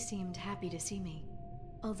 He seemed happy to see me.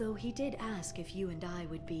 Although he did ask if you and I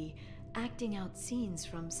would be acting out scenes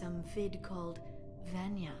from some vid called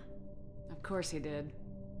Vanya. Of course he did.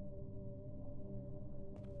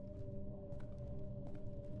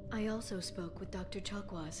 I also spoke with Dr.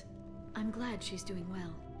 Chakwas. I'm glad she's doing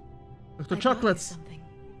well. Dr. Chocolates! Something.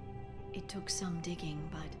 It took some digging,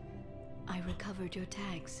 but I recovered your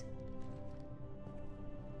tags.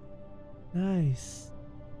 Nice.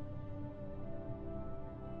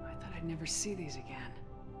 I thought I'd never see these again.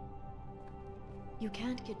 You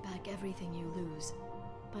can't get back everything you lose,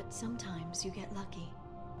 but sometimes you get lucky.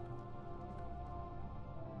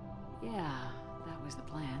 Yeah, that was the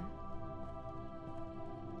plan.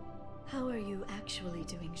 How are you actually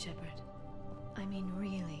doing, Shepard? I mean,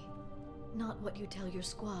 really. Not what you tell your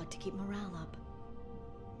squad to keep morale up.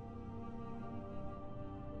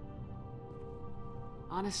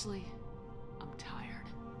 Honestly, I'm tired.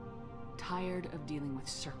 Tired of dealing with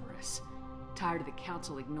Cerberus. Tired of the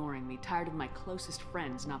Council ignoring me. Tired of my closest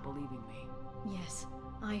friends not believing me. Yes,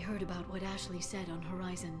 I heard about what Ashley said on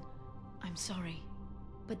Horizon. I'm sorry.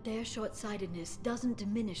 But their short-sightedness doesn't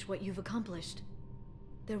diminish what you've accomplished.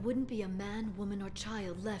 There wouldn't be a man, woman, or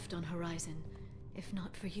child left on Horizon, if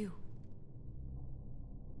not for you.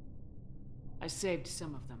 I saved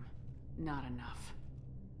some of them. Not enough.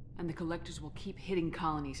 And the Collectors will keep hitting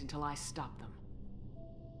colonies until I stop them.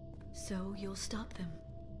 So you'll stop them?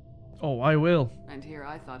 Oh, I will. And here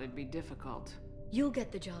I thought it'd be difficult. You'll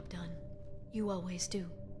get the job done. You always do.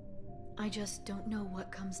 I just don't know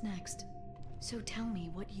what comes next. So tell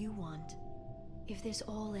me what you want. If this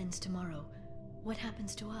all ends tomorrow, what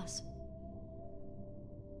happens to us?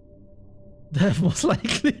 Death, most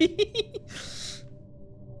likely.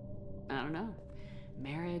 I don't know.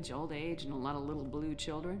 Marriage, old age, and a lot of little blue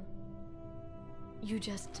children. You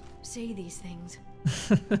just say these things.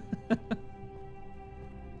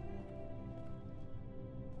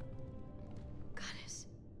 Goddess,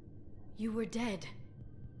 you were dead.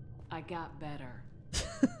 I got better.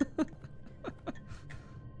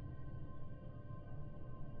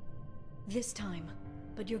 This time,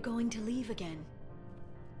 but you're going to leave again.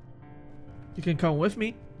 You can come with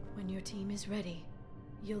me. When your team is ready,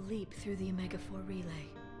 you'll leap through the Omega-4 relay.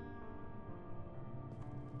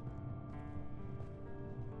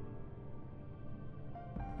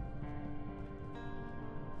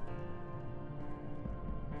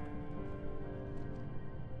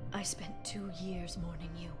 I spent 2 years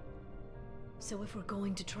mourning you. So if we're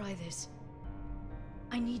going to try this,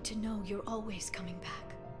 I need to know you're always coming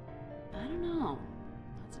back. I don't know.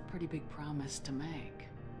 That's a pretty big promise to make.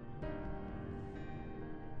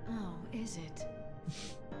 Oh, is it?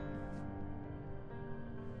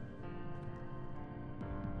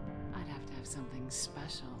 I'd have to have something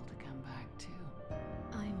special to come back to.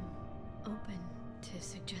 I'm open to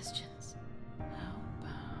suggestions. How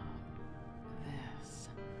about this?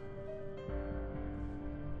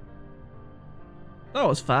 That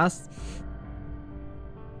was fast.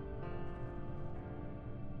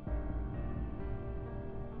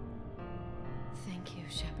 Thank you,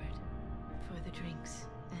 Shepard, for the drinks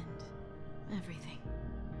and everything.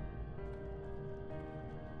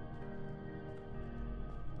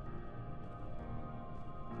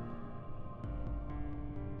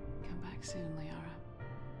 Come back soon, Liara.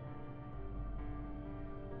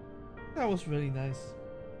 That was really nice.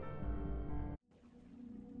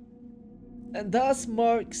 And thus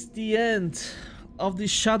marks the end of the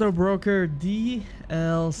Shadow Broker DLC.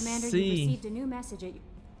 Commander, you received a new message at you.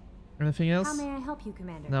 Anything else? How may I help you,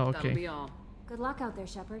 Commander? No, okay. That'll be all. Good luck out there,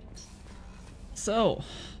 Shepard. So,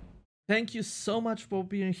 thank you so much for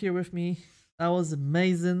being here with me. That was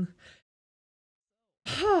amazing.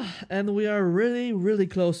 And we are really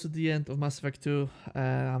close to the end of Mass Effect 2.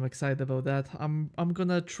 I'm excited about that. I'm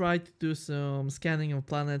gonna try to do some scanning of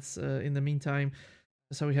planets in the meantime,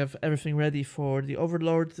 so we have everything ready for the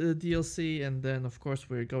Overlord DLC, and then of course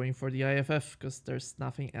we're going for the IFF because there's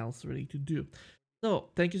nothing else really to do. So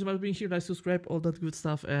thank you so much for being here. Like, subscribe, all that good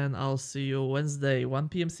stuff, and I'll see you Wednesday 1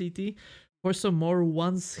 PM CT for some more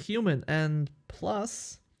Once Human, and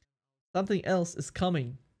plus something else is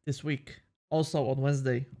coming this week. Also on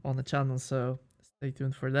Wednesday on the channel, so stay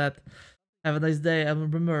tuned for that. Have a nice day, and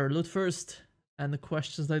remember, loot first and the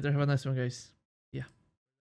questions later. Have a nice one, guys.